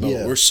same boat.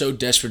 Yeah. We're so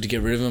desperate to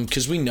get rid of him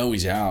because we know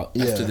he's out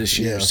after this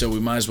year. So we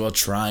might as well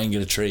try and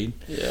get a trade.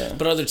 Yeah.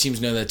 But other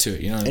teams know that too.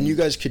 You know. And you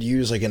guys could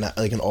use like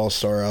an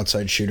all-star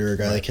outside shooter, a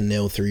guy that can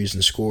nail threes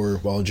and score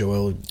while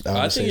Joel.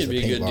 I think it'd be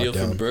a good deal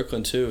for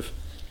Brooklyn too.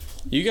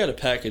 You got to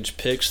package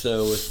picks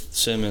though with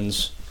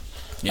Simmons.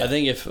 Yeah. I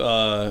think if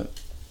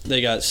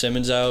they got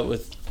Simmons out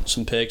with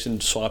some picks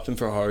and swapped him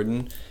for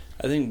Harden,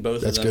 I think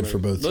both of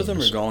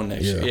them are gone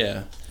next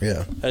year.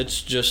 Yeah.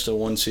 That's just a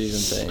one-season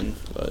thing.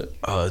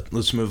 But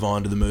let's move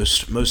on to the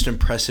most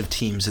impressive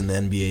teams in the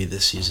NBA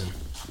this season.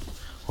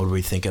 What are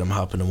we thinking? I'm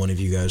hopping to one of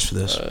you guys for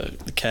this.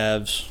 The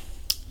Cavs.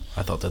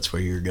 I thought that's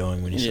where you were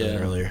going when you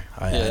said it earlier.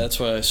 That's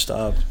why I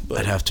stopped. But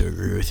I'd have to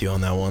agree with you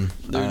on that one.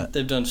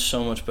 They've done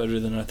so much better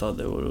than I thought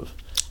they would have.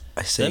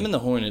 Them and the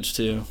Hornets,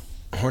 too.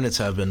 Hornets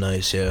have been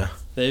nice, yeah.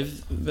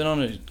 They've been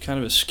on a kind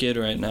of a skid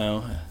right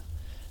now.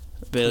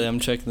 Bailey, I'm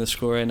checking the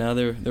score right now.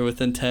 They're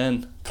within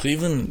 10.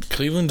 Cleveland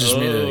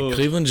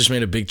just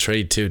made a big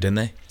trade too, didn't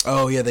they?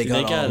 Oh yeah, they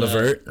got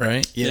LeVert,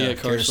 right? Yeah, they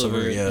got Caris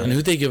LeVert. Yeah. And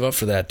who'd they give up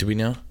for that? Do we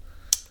know?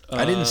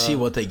 I didn't see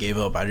what they gave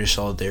up. I just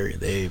saw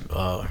they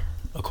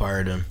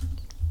acquired him.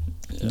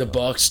 Yeah. The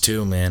Bucks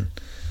too, man.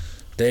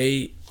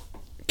 They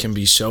can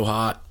be so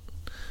hot.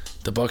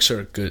 The Bucks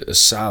are a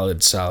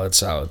solid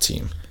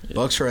team.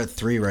 Bucks are at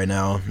 3 right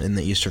now in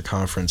the Eastern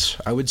Conference.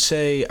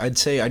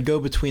 I'd go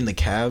between the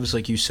Cavs,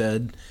 like you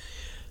said.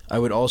 I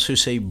would also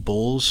say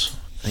Bulls.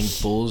 I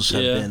think Bulls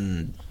have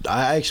been.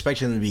 I expect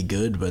them to be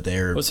good, but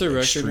they're. What's their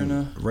record right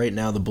now? Right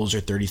now, the Bulls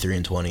are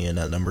 33-20 and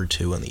at number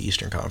 2 in the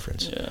Eastern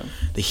Conference. Yeah.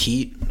 The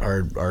Heat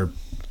are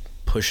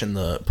pushing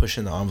the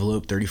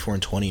envelope,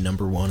 34-20,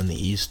 number 1 in the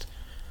East.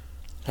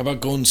 How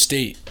about Golden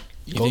State?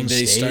 You think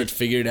they start to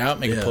figure it out,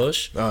 make a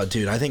push? Oh,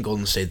 dude, I think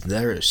Golden State,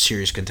 they're a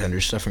serious contender.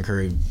 Stephen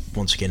Curry,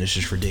 once again, is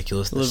just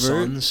ridiculous. The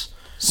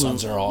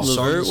Suns are awesome.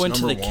 LeVert went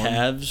to the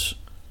Cavs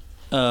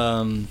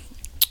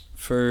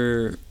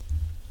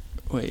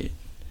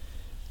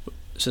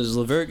It says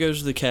LeVert goes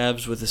to the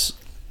Cavs with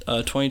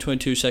a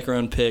 2022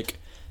 second-round pick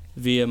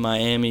via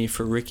Miami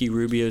for Ricky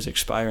Rubio's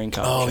expiring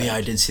contract. Oh, yeah,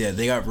 I did see that.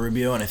 They got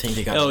Rubio, and I think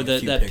they got a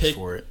few picks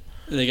for it.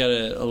 They got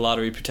a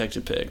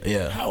lottery-protected pick.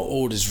 Yeah. How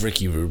old is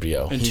Ricky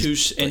Rubio? And two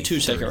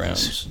second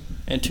rounds.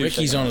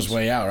 Ricky's on his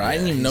way out, right? I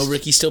didn't even know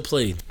Ricky still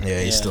played.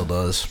 Yeah, he still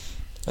does.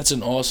 That's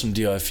an awesome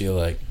deal, I feel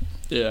like.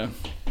 Yeah.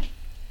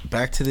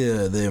 Back to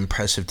the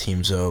impressive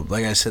teams, though.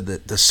 Like I said,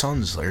 the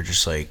Suns are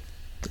just like,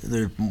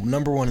 they're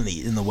number 1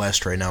 in the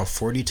West right now,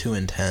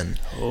 42-10.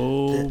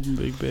 Oh,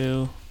 Big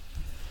Bale.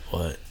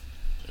 What?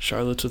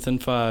 Charlotte's within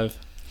 5.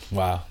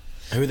 Wow.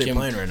 Who are they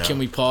playing right now? Can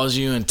we pause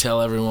you and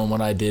tell everyone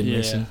what I did,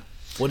 Mason?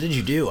 What did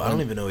you do? I don't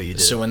even know what you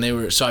did. So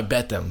I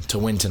bet them to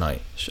win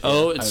tonight.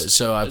 Oh,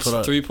 it's a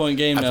 3-point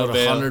game now. I put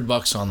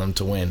 $100 on them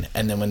to win,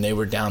 and then when they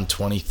were down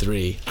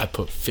 23, I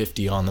put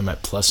 50 on them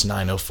at plus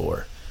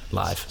 904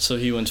 live. So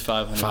he wins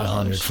 $500.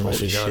 $500 from a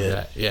 $50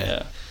 bet.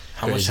 Yeah.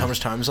 How much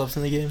time is left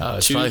in the game?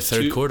 It's probably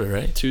third quarter,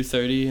 right?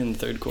 2:30 in the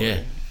third quarter.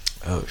 Yeah.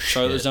 Oh, shit.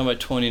 Charlotte's down by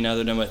 20. Now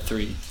they're down by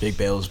 3. Big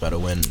Bale's about to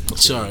win.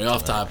 Sorry,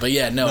 off top, but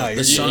yeah, no.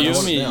 You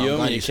owe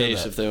me a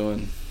case if they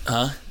win.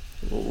 Huh?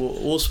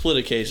 We'll split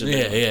a case.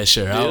 Yeah,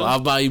 sure. I'll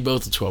buy you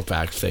both a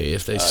 12-pack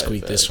if they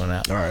squeak this one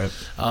out. All right.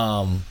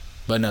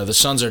 But no, the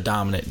Suns are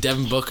dominant.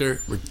 Devin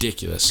Booker,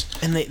 ridiculous.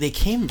 And they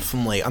came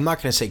from, like, I'm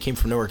not going to say came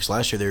from nowhere because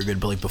last year they were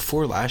good, but, like,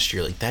 before last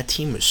year, like, that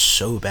team was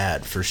so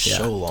bad for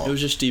so long. It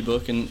was just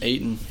D-Book and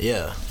Ayton.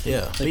 Yeah.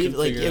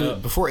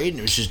 Before Ayton,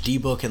 it was just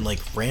D-Book and, like,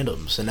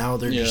 randoms. And now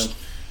they're just,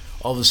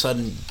 all of a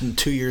sudden,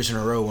 2 years in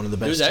a row, one of the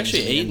best teams. It was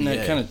actually Ayton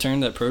that kind of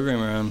turned that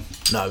program around.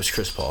 No, it was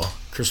Chris Paul.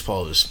 Chris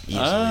Paul was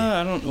easily.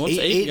 I don't. Once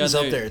Ayton's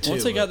up there too.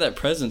 Once they got that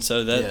presence,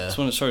 so that's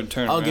when it started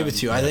turning. I'll give it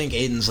to you. I think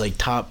Ayton's like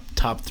top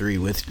 3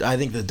 with. I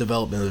think the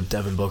development of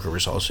Devin Booker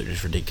was also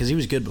just ridiculous because he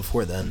was good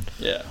before then.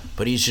 Yeah.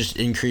 But he's just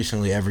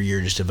increasingly every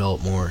year just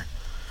developed more.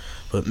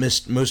 But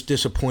most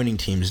disappointing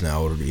teams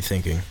now. What are you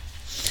thinking?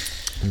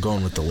 I'm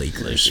going with the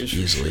Lakers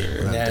easily.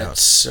 Sure.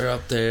 Nets are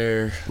up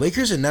there.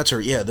 Lakers and Nets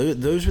are,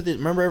 those were the.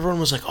 Remember, everyone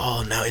was like,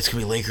 "Oh, now it's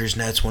gonna be Lakers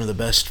Nets, one of the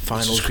best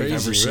finals we've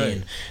ever seen."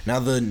 Right. Now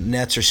the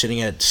Nets are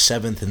sitting at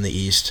 7th in the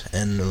East,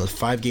 and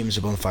 5 games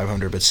above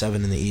 500, but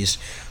 7 in the East.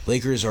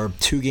 Lakers are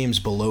 2 games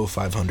below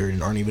 500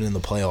 and aren't even in the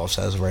playoffs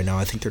as of right now.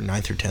 I think they're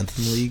 9th or 10th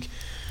in the league.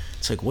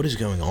 It's like, what is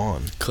going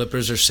on?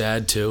 Clippers are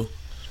sad too.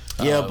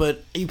 Yeah,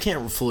 but you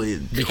can't fully.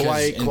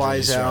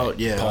 Kawhi's out. Right.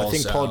 Yeah, Paul's I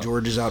think Paul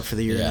George is out for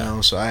the year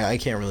now, so I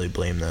can't really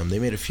blame them. They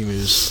made a few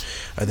moves.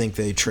 I think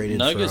they traded.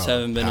 Nuggets for,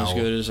 haven't been as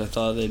good as I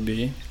thought they'd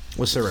be.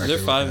 What's their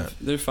record?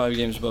 They're 5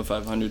 games above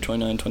 500,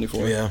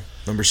 29-24. Yeah,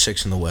 number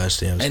 6 in the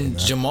West. Yeah, and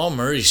Jamal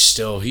Murray's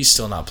still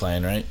not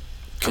playing, right?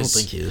 I don't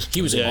think he is.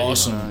 He was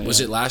awesome. Was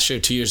it last year?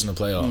 2 years in the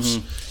playoffs.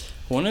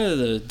 Mm-hmm. One of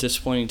the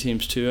disappointing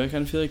teams too, I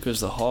kind of feel like,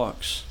 was the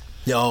Hawks.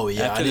 Oh,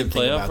 yeah, After I didn't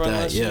think about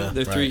that. Yeah,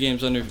 they're 3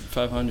 games under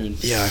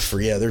 500. Yeah,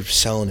 they're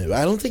selling it.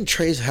 I don't think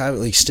Trey's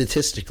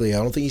statistically, I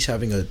don't think he's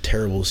having a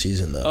terrible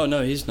season though. Oh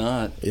no, he's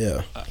not.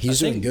 Yeah, he's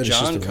doing good.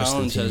 John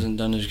Collins hasn't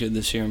done as good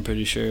this year. I'm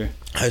pretty sure.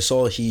 I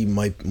saw he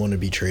might want to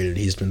be traded.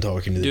 He's been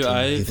talking to the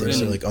team. He thinks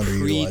they're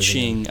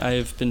underutilizing him. I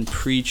have been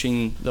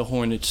preaching the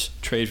Hornets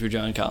trade for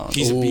John Collins.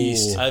 He's a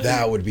beast.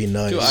 That would be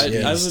nice.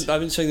 Dude,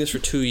 I've been saying this for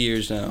 2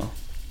 years now.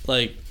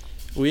 Like,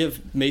 we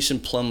have Mason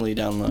Plumlee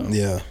down low.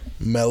 Yeah.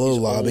 Melo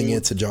lobbing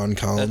it to John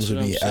Collins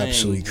would be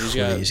absolutely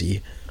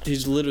crazy.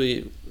 He's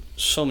literally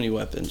so many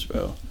weapons,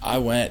 bro. I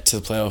went to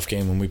the playoff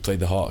game when we played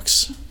the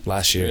Hawks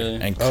last year,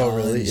 and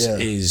Collins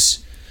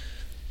is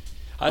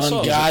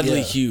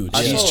ungodly huge.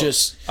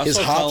 His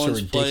hops are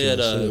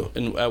ridiculous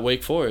play at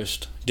Wake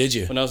Forest. Did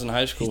you? When I was in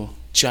high school.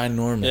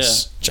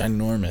 Ginormous.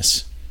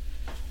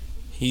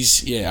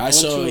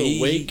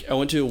 I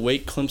went to a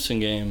Wake Clemson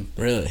game.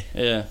 Really?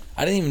 Yeah.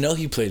 I didn't even know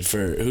he played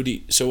for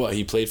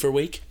he played for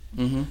Wake?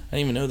 Mm-hmm. I didn't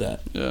even know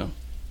that. Yeah.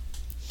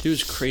 He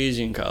was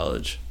crazy in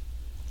college.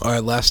 All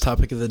right, last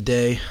topic of the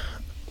day.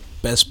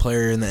 Best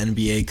player in the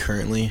NBA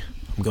currently.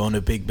 I'm going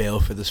to Big Bail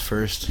for this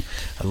first.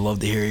 I'd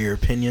love to hear your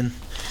opinion.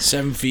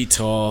 7 feet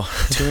tall,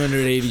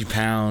 280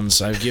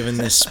 pounds. I've given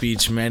this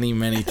speech many,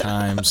 many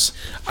times.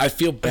 I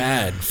feel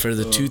bad for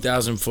the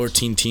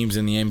 2014 teams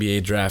in the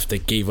NBA draft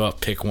that gave up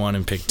pick 1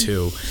 and pick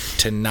 2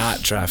 to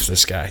not draft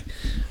this guy.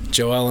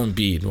 Joel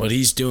Embiid. What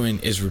he's doing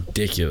is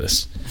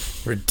ridiculous.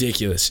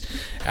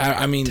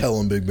 I mean, tell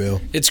him, Big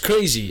Bail. It's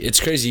crazy.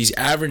 He's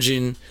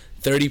averaging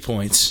 30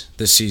 points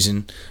this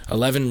season,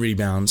 11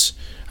 rebounds.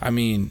 I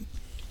mean,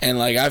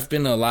 and I've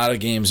been to a lot of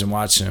games and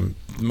watched him.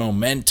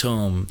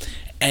 Momentum,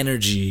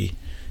 energy,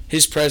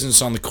 his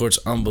presence on the court's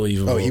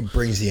unbelievable. Oh, he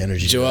brings the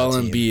energy. Joel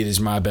Embiid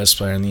is my best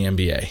player in the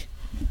NBA.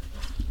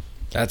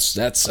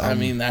 That's. I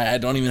mean, I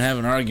don't even have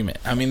an argument.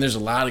 I mean, there's a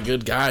lot of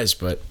good guys,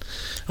 but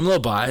I'm a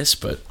little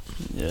biased. But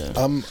yeah,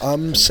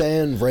 I'm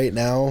saying right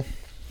now,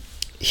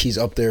 he's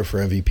up there for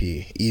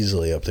MVP.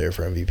 Easily up there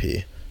for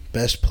MVP.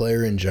 Best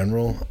player in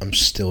general, I'm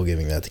still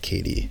giving that to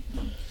KD.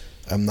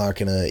 I'm not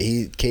gonna.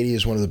 KD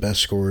is one of the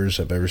best scorers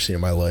I've ever seen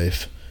in my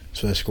life.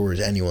 It's the best scorers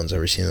anyone's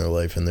ever seen in their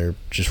life, and they're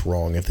just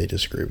wrong if they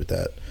disagree with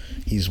that.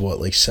 He's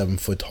 7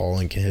 foot tall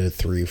and can hit a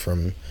 3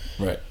 from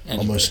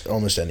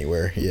almost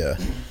anywhere. Yeah.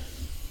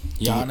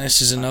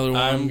 Giannis is another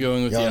one. I'm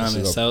going with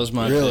Giannis. That was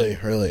my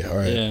pick. Really. All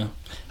right. Yeah,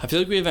 I feel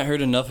like we haven't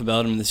heard enough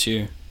about him this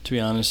year, to be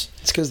honest.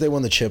 It's because they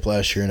won the chip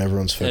last year, and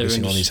everyone's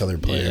focusing on these other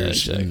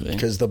players. Yeah, exactly.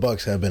 Because the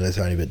Bucks have been a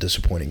tiny bit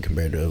disappointing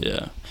compared to.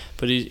 Yeah,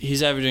 but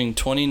he's averaging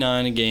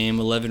 29 a game,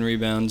 11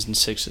 rebounds, and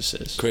 6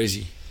 assists.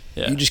 Crazy.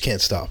 Yeah. You just can't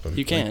stop him.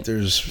 You can't.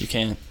 You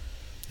can't.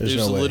 There's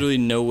no way. Literally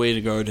no way to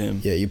guard him.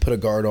 Yeah, you put a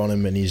guard on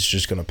him and he's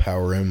just going to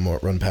power him or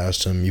run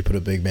past him. You put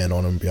a big man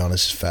on him, Giannis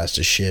is fast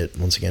as shit.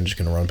 Once again, just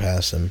going to run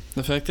past him.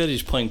 The fact that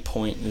he's playing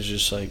point is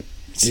just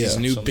it's these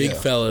new big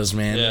fellas,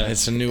 man. Yeah.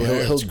 It's a new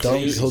era.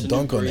 He'll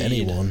dunk on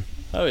anyone.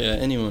 Oh, yeah,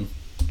 anyone.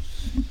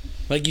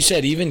 Like you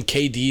said, even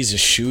KD's a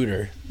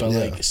shooter, but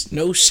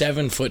no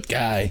 7 foot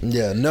guy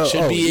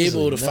should be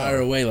able to fire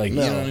away. You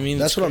know what I mean?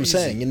 That's what I'm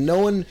saying. And no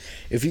one,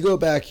 if you go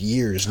back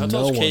years, how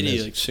tall is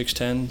KD?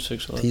 6'10",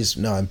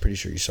 6'11"? I'm pretty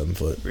sure he's 7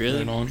 foot.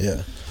 Really?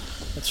 Yeah.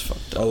 That's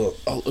fucked up.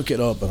 I'll look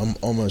it up, but I'm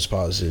almost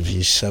positive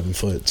he's 7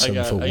 foot.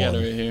 7 foot 1. I got it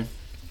right here.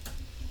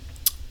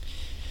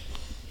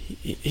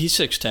 He's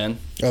 6'10".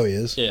 Oh, he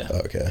is? Yeah. Oh,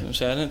 okay. I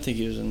didn't think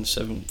he was in the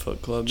 7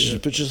 foot club.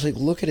 But just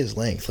look at his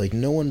length.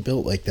 No one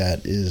built like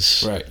that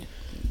is right.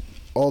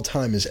 All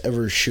time is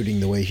ever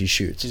shooting the way he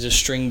shoots. He's a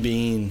string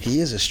bean. He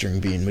is a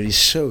string bean, but he's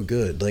so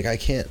good. I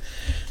can't.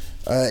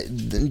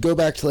 Go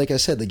back to, I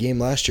said, the game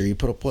last year. He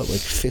put up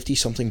 50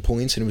 something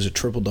points, and it was a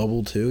triple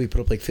double too. He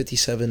put up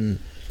 57.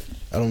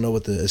 I don't know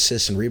what the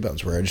assists and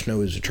rebounds were. I just know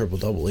it was a triple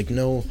double.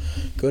 No,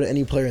 go to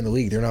any player in the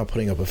league. They're not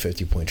putting up a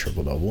 50-point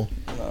triple double.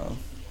 No.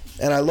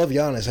 And I love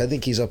Giannis. I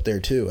think he's up there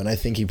too, and I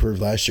think he proved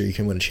last year he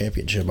can win a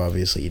championship.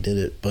 Obviously, he did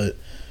it, but.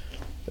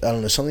 I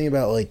don't know, something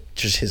about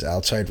just his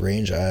outside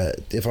range.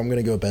 If I'm going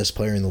to go best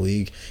player in the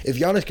league, if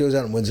Giannis goes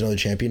out and wins another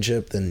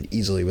championship, then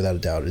easily, without a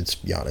doubt, it's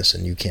Giannis,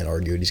 and you can't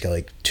argue it. He's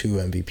got 2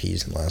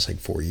 MVPs in the last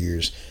 4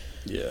 years.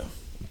 Yeah.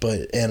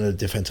 and a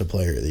defensive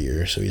player of the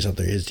year, so he's up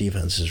there. His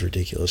defense is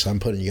ridiculous. I'm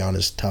putting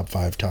Giannis top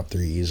 5, top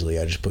 3 easily.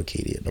 I just put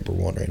KD at number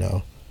 1 right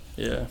now.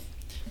 Yeah.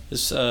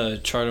 This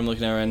chart I'm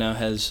looking at right now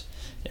has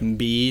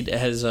Embiid. It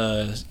has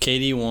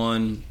KD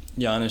 1,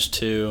 Giannis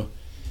 2.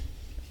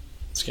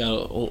 It's got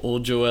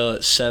old Joel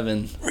at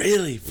 7.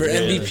 Really? For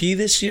MVP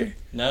this year?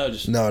 No,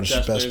 just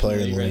best player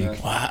in the league. right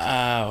now.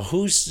 Wow.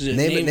 Who's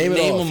Name it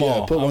off, them yeah,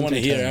 all. put I 1 want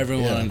to through hear 10.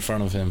 everyone Yeah. in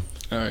front of him.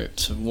 All right,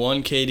 so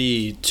 1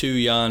 KD, 2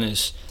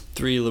 Giannis,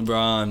 3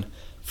 LeBron,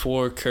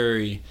 4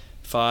 Curry,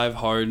 5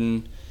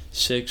 Harden,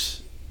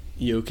 6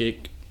 Jokic,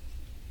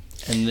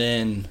 and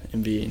then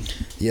Embiid.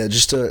 Yeah,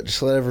 just to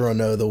let everyone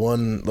know, the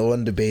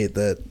one debate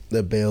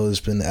that Bale has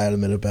been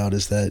adamant about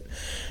is that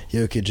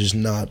Jokic is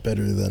not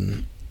better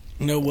than.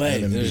 No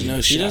way. And There's Embiid. no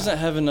He shot. doesn't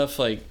have enough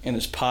in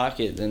his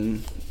pocket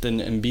than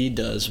Embiid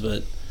does,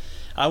 but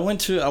I went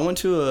to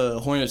a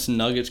Hornets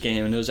Nuggets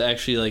game, and it was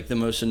actually the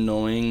most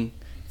annoying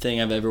thing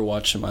I've ever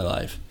watched in my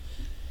life.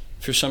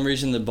 For some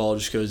reason, the ball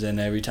just goes in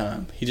every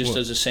time. He just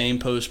does the same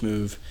post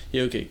move.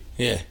 Jokic,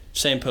 Yeah.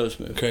 same post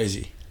move.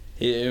 Crazy.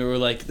 Or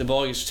the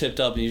ball gets tipped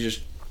up and he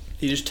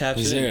just taps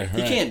He's it in. there,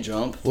 He right. can't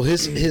jump. Well,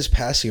 his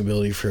passing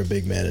ability for a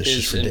big man is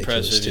just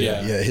ridiculous. impressive, Too.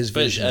 yeah. His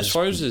But vision. as is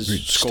far as his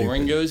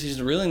scoring stupid. goes,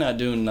 he's really not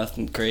doing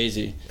nothing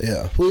crazy.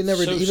 Yeah, well, he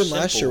never So even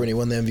last simple. year when he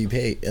won the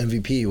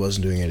MVP, he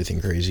wasn't doing anything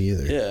crazy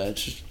either. Yeah,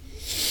 it's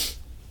just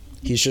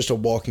He's just a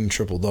walking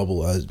triple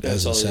double as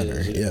That's a all he center.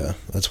 is, yeah. Yeah,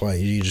 that's why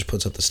he just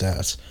puts up the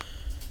stats.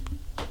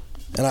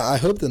 And I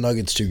hope the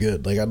Nuggets do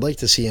good. I'd like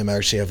to see him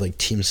actually have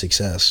team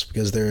success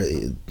because they're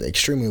an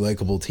extremely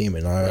likable team,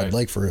 and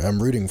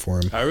I'm rooting for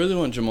him. I really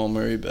want Jamal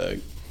Murray back.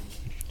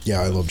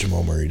 Yeah, I love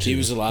Jamal Murray too. He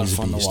was a lot of He's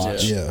fun to beast.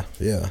 watch.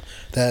 Yeah.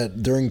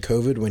 That during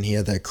COVID when he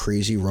had that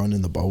crazy run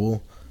in the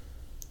bubble.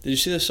 Did you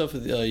see the stuff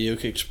with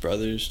Jokic's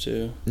brothers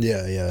too?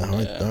 Yeah.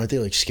 Aren't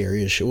they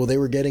scary as shit? Well, they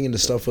were getting into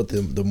stuff with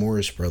the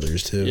Morris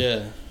brothers too.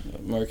 Yeah,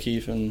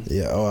 Markieff and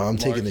Yeah. Oh, I'm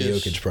taking the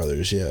Marcus. Jokic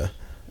brothers. Yeah.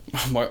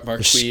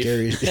 Marquise.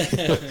 Scary.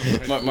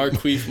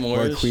 Marquise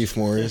Morris. Marquise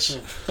Morris.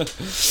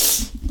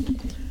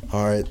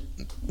 All right.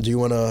 Do you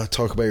want to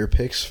talk about your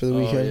picks for the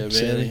weekend? Oh yeah,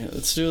 Sammy? baby.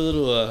 Let's do a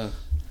little.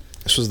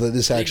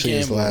 This actually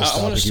is the last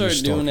I want topic. to You were start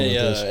just doing talking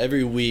about this.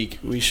 every week.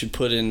 We should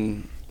put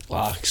in.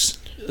 Locks.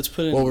 Let's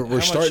put in. Well, how we're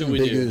much starting should we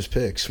Big do? Ooze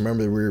picks.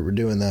 Remember, we're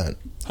doing that.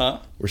 Huh?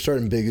 We're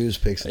starting Big Ooze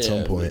picks at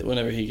some point.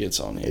 Whenever he gets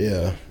on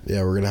here.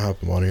 Yeah, we're gonna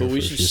hop him on here. But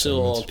we for a should few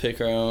still all segments. pick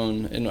our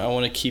own, and I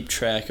want to keep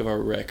track of our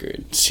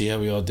record. See how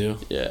we all do.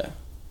 Yeah.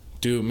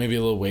 Do maybe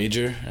a little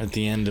wager at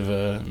the end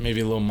of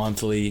maybe a little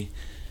monthly.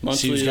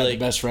 See who's got the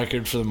best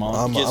record for the month.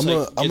 I'm Gets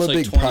a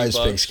big 20 prize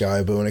bucks. picks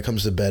guy, but when it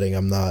comes to betting,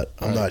 I'm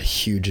not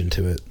huge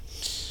into it.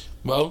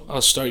 Well,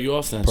 I'll start you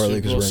off then.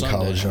 Partly Super because Bowl we're in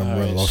college and I'm All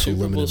running right, off of Super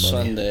Bowl limited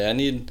money.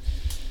 Sunday.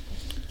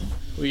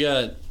 We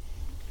got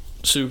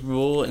Super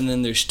Bowl, and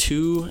then there's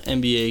 2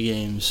 NBA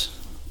games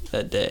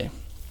that day.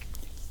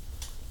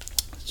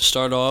 To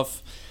start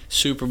off,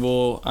 Super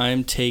Bowl,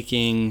 I'm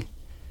taking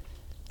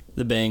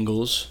the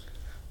Bengals.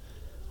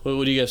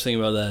 What do you guys think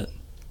about that?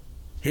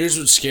 Here's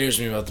what scares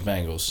me about the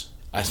Bengals.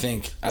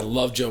 I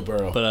love Joe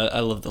Burrow. But I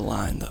love the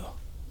line, though.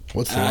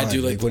 What's the And line? I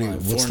do like the line.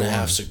 what's the 4.5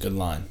 line? is a good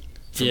line.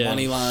 For Yeah.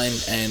 money line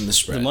and the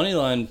spread. The money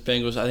line,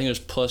 Bengals, I think it was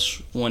plus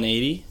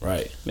 180,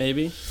 Right.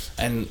 maybe.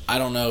 And I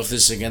don't know if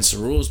this is against the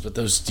rules, but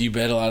do you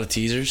bet a lot of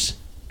teasers?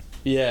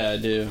 Yeah, I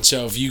do.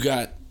 So if you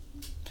got,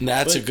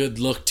 that's a But- good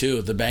look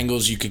too. The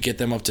Bengals, you could get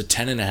them up to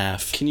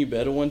 10.5. Can you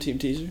bet a one-team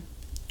teaser?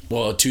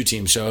 Well, 2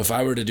 teams. So if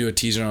I were to do a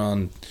teaser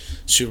on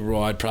Super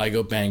Bowl, I'd probably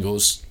go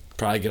Bengals,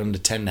 probably get them to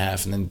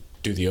 10.5, and then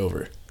do the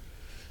over.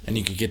 And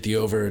you could get the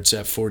over. It's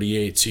at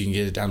 48, so you can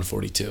get it down to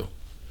 42.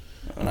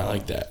 And I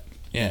like that.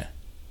 Yeah,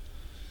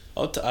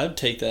 I'd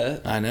take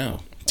that. I know.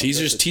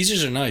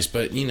 Teasers are nice,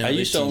 but I they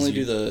used to tease only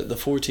you. do the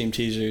 4-team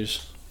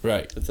teasers.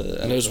 Right. At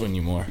the And those win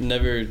you more.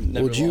 Never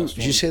Well, did lost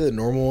you one. say the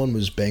normal one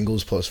was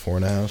Bengals plus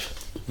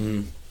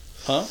 4.5?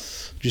 Huh?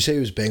 Did you say it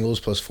was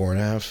Bengals plus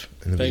 4.5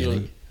 in the Bengals.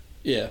 beginning?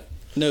 Yeah.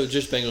 No,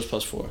 just Bengals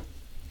plus 4.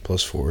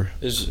 Plus 4.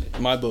 Is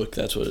my book,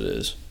 that's what it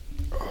is.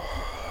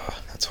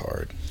 That's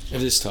hard.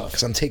 It is tough.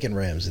 Because I'm taking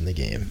Rams in the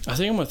game. I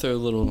think I'm going to throw a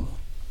little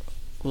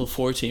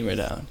 4-teamer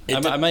down.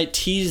 It I might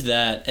tease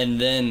that and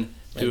then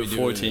do Maybe a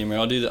do it.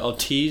 4-teamer. I'll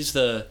tease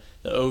the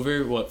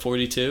over,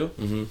 42?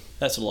 Mm-hmm.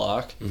 That's a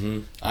lock.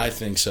 Mm-hmm. I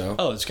think so.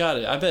 Oh, it's got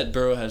it. I bet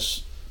Burrow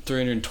has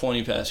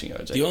 320 passing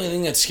yards. The only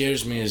thing that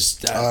scares me is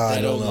that I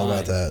that don't know O-line.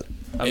 about that.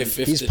 If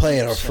He's the-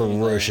 playing a so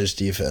ferocious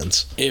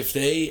defense. If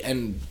they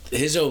and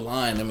his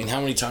O-line, I mean, how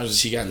many times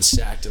has he gotten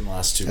sacked in the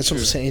last 2 That's what I'm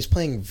years? saying. He's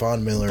playing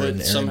Von Miller But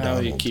and Aaron somehow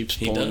he Donald. keeps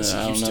He pulling does. it.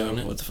 He I keeps don't doing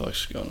know it. what the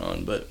fuck's going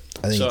on. But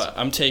I think so it's-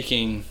 I'm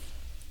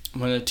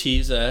going to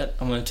tease that.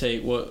 I'm going to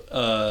take what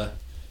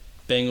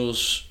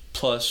Bengals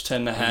plus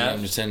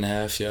 10.5 to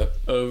 10.5. Yep.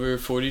 over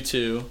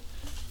 42.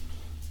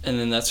 And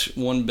then that's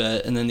one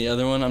bet. And then the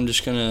other one, I'll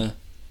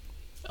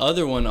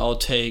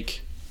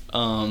take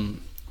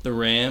the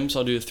Rams.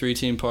 I'll do a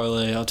 3-team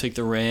parlay. I'll take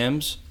the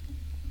Rams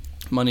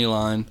money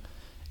line.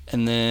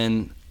 And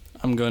then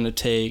I'm going to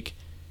take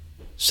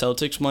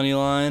Celtics money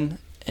line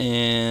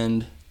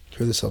and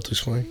Who are the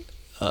Celtics playing?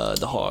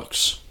 the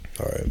Hawks.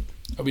 All right.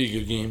 That'll be a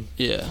good game.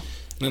 Yeah. And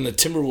then the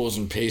Timberwolves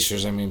and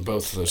Pacers, I mean,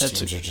 both of those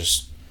teams are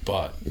just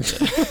butt.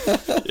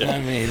 I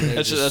mean,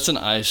 That's an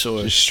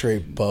eyesore. Just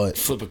straight butt.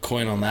 flip a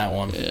coin on that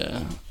one.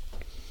 Yeah.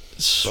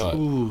 But-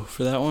 Ooh,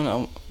 for that one,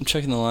 I'm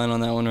checking the line on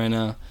that one right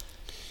now.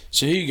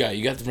 So who you got?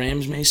 You got the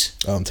Rams, Mace?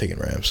 Oh, I'm taking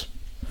Rams.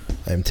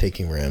 I'm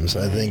taking Rams.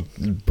 I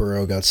think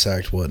Burrow got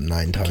sacked,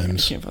 9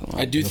 times? Can't find the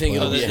line. I do think playoffs.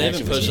 it'll They be a heck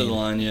haven't of a posted the game.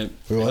 line yet.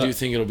 What? I do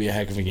think it'll be a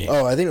heck of a game.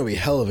 Oh, I think it'll be a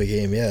hell of a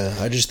game, yeah.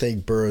 I just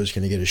think Burrow's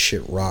going to get his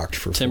shit rocked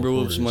for 4 Timberwolves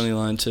quarters. money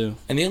line too.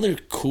 And the other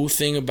cool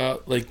thing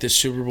about like the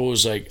Super Bowl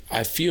is like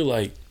I feel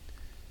like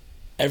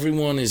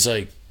everyone is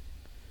like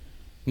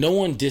no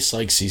one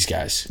dislikes these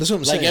guys. That's what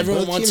I'm like saying.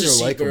 everyone Both wants to teams are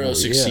see likable, Burrow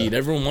succeed. yeah.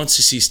 Everyone wants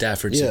to see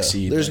Stafford Yeah,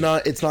 succeed. there's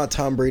Like, it's not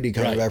Tom Brady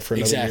coming Right, back for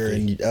another year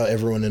exactly. and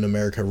everyone in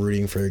America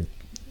rooting for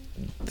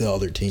the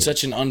other team.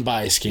 such an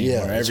unbiased game Yeah,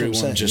 where that's what I'm everyone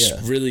saying, just yeah.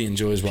 really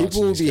enjoys watching.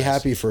 People will these be guys.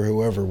 happy for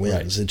whoever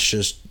wins. Right. It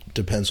just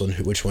depends on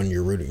which one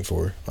you're rooting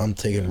for. I'm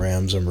taking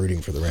Rams. I'm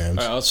rooting for the Rams.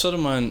 All right, I'll settle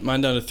mine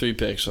down to 3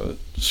 picks. So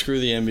screw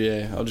the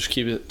NBA. I'll just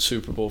keep it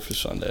Super Bowl for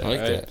Sunday. I like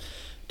all right? that.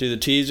 Do the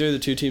teaser, the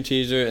 2-team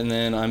teaser, and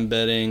then I'm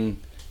betting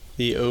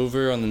the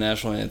over on the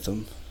national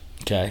anthem.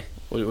 Okay.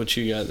 What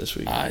you got this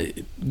week?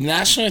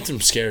 National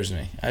anthem scares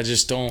me. I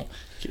just don't.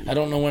 I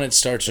don't know when it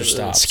starts or It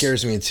stops.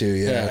 scares me too.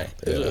 Yeah. Right.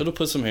 It'll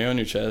put some hair on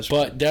your chest.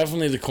 But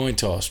definitely the coin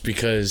toss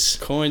because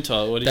Coin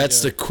toss. What do you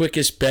that's the got?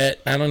 quickest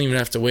bet. I don't even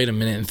have to wait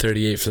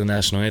 1:38 for the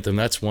national anthem.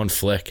 That's one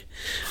flick.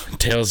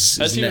 Tails.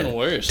 That's even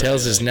worse.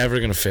 Tails is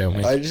never gonna fail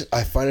me.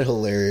 I find it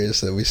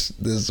hilarious that this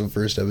is the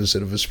first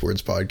episode of a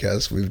sports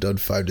podcast. We've done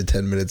 5 to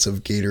 10 minutes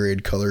of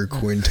Gatorade color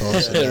coin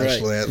toss and Right.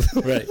 national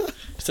anthem. Right.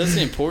 That's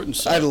the important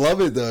stuff. I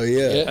love it though.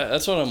 Yeah.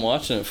 That's what I'm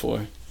watching it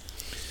for.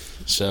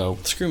 So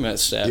Screw Matt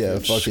Stafford. Yeah,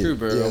 fuck Screw it.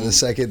 Burrow. Yeah, the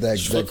second that,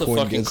 Just flip that the coin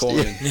fucking gets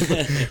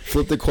coin.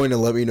 flip the coin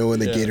and let me know when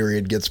the Yeah.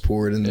 Gatorade gets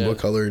poured and Yeah. what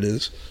color it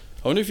is.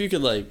 I wonder if you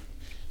could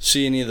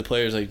see any of the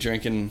players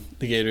drinking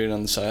the Gatorade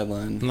on the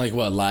sideline. like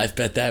what? Live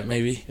bet that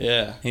maybe?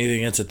 Yeah, You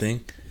think that's a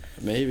thing?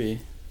 maybe.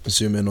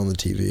 Zoom in on the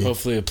TV.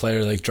 Hopefully a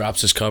player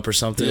drops his cup or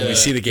something. And Yeah. we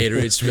see the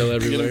Gatorade spill You're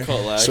gonna everywhere.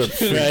 call Start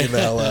action. freaking the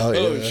hell out.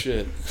 Oh yeah.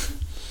 shit!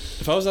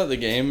 If I was at the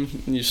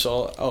game and you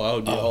saw, I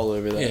would be all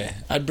over that. Yeah,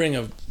 I'd bring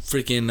a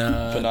freaking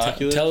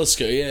Binoculars?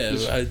 telescope. Yeah,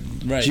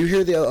 right. Did you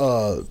hear the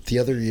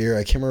other year?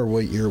 I can't remember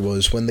what year it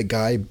was when the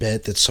guy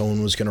bet that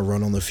someone was going to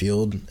run on the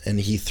field and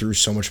he threw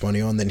so much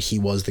money on, then he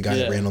was the guy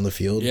that Yeah. ran on the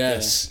field.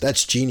 Yes.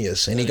 That's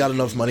genius, and he got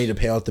enough money to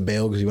pay out the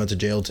bail because he went to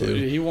jail too.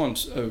 He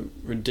wants a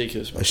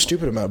ridiculous A amount.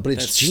 stupid amount, but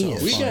it's That's so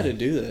genius. We fun. got to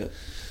do that.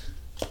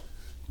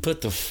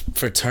 Put the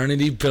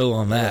fraternity bill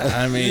on that.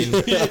 I mean,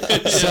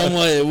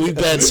 someone we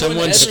bet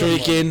someone's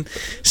streaking.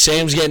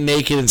 Sam's getting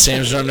naked and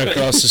Sam's running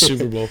across the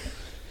Super Bowl.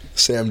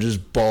 Sam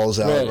just balls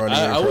out Right. running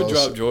I would across.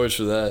 drop George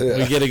for that. Yeah.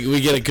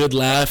 We get a good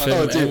laugh and,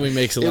 Oh, dude, and we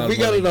make a lot If of we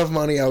got money. enough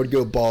money, I would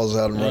go balls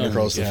out and run Oh,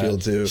 across the God.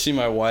 field too. You see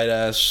my white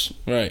ass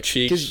Right.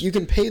 cheeks Because you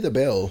can pay the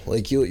bail,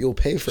 you'll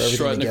pay for everything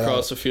strutting to get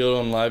across out. the field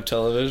on live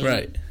television.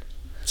 Right.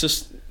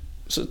 It's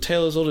a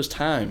tale as old as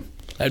time.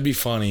 That'd be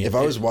funny. If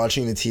I was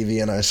watching the TV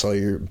and I saw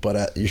your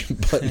butt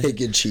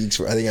naked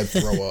cheeks, I think I'd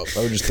throw up. I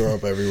would just throw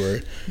up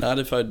everywhere. Not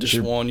if I just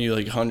won you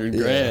 $100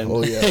 Yeah. grand.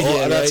 Well, yeah. Yeah,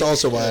 Well, that's right.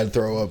 also why I'd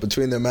throw up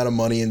between the amount of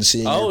money and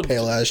seeing your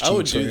pale ass I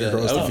would cheeks do running that.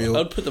 across the field. I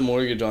would put the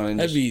mortgage on it. And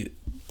That'd just,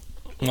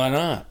 be. Why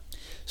not?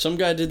 some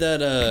guy did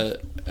that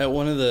at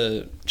one of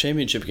the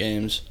championship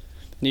games,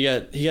 and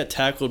he got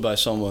tackled by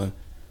someone.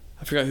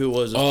 I forgot who it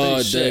was. It was Oh, pretty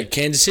the sick.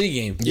 Kansas City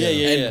game. Yeah,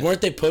 yeah, And yeah.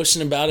 weren't they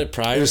posting about it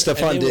prior? It was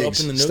Stephon And they were Diggs.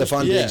 up in the news?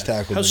 Stephon Yeah. Diggs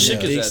tackled How him.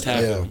 sick yeah. is Diggs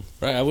that? tackled him.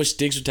 Right. I wish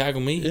Diggs would tackle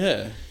me.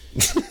 Yeah.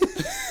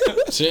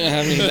 So,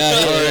 I mean,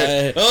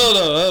 that, Oh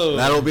no! Oh.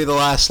 That'll be the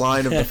last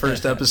line of the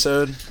first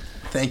episode.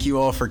 Thank you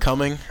all for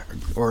coming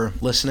or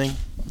listening,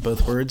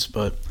 both words.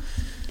 But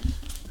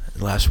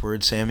last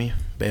word, Sammy,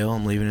 Bale.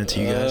 I'm leaving it to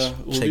you guys.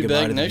 We'll Say be goodbye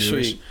back to the next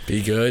viewers. week.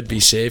 be good. Be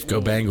safe.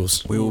 Go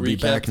Bengals. We will We'll be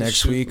recap back the next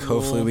Super week.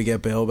 Hopefully, Bowl. we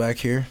get Bale back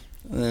here.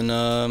 And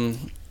I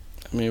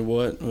mean,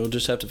 what? We'll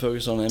just have to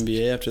focus on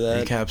NBA after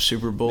that. Recap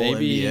Super Bowl,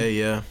 maybe- NBA.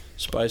 Yeah,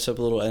 Spice up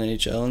a little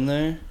NHL in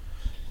there.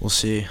 we'll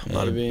see.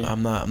 Maybe.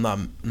 I'm not. I'm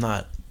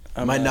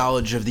My not-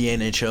 knowledge of the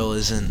NHL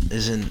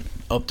isn't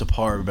up to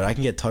par, but I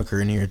can get Tucker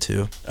in here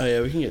too. Oh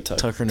yeah, we can get Tucker.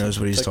 Tucker knows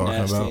what he's Tuck talking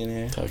Nasty about. in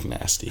here. Talk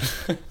nasty.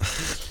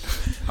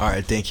 All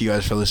right, thank you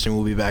guys for listening.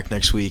 We'll be back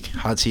next week.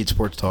 Hot Seat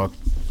Sports Talk.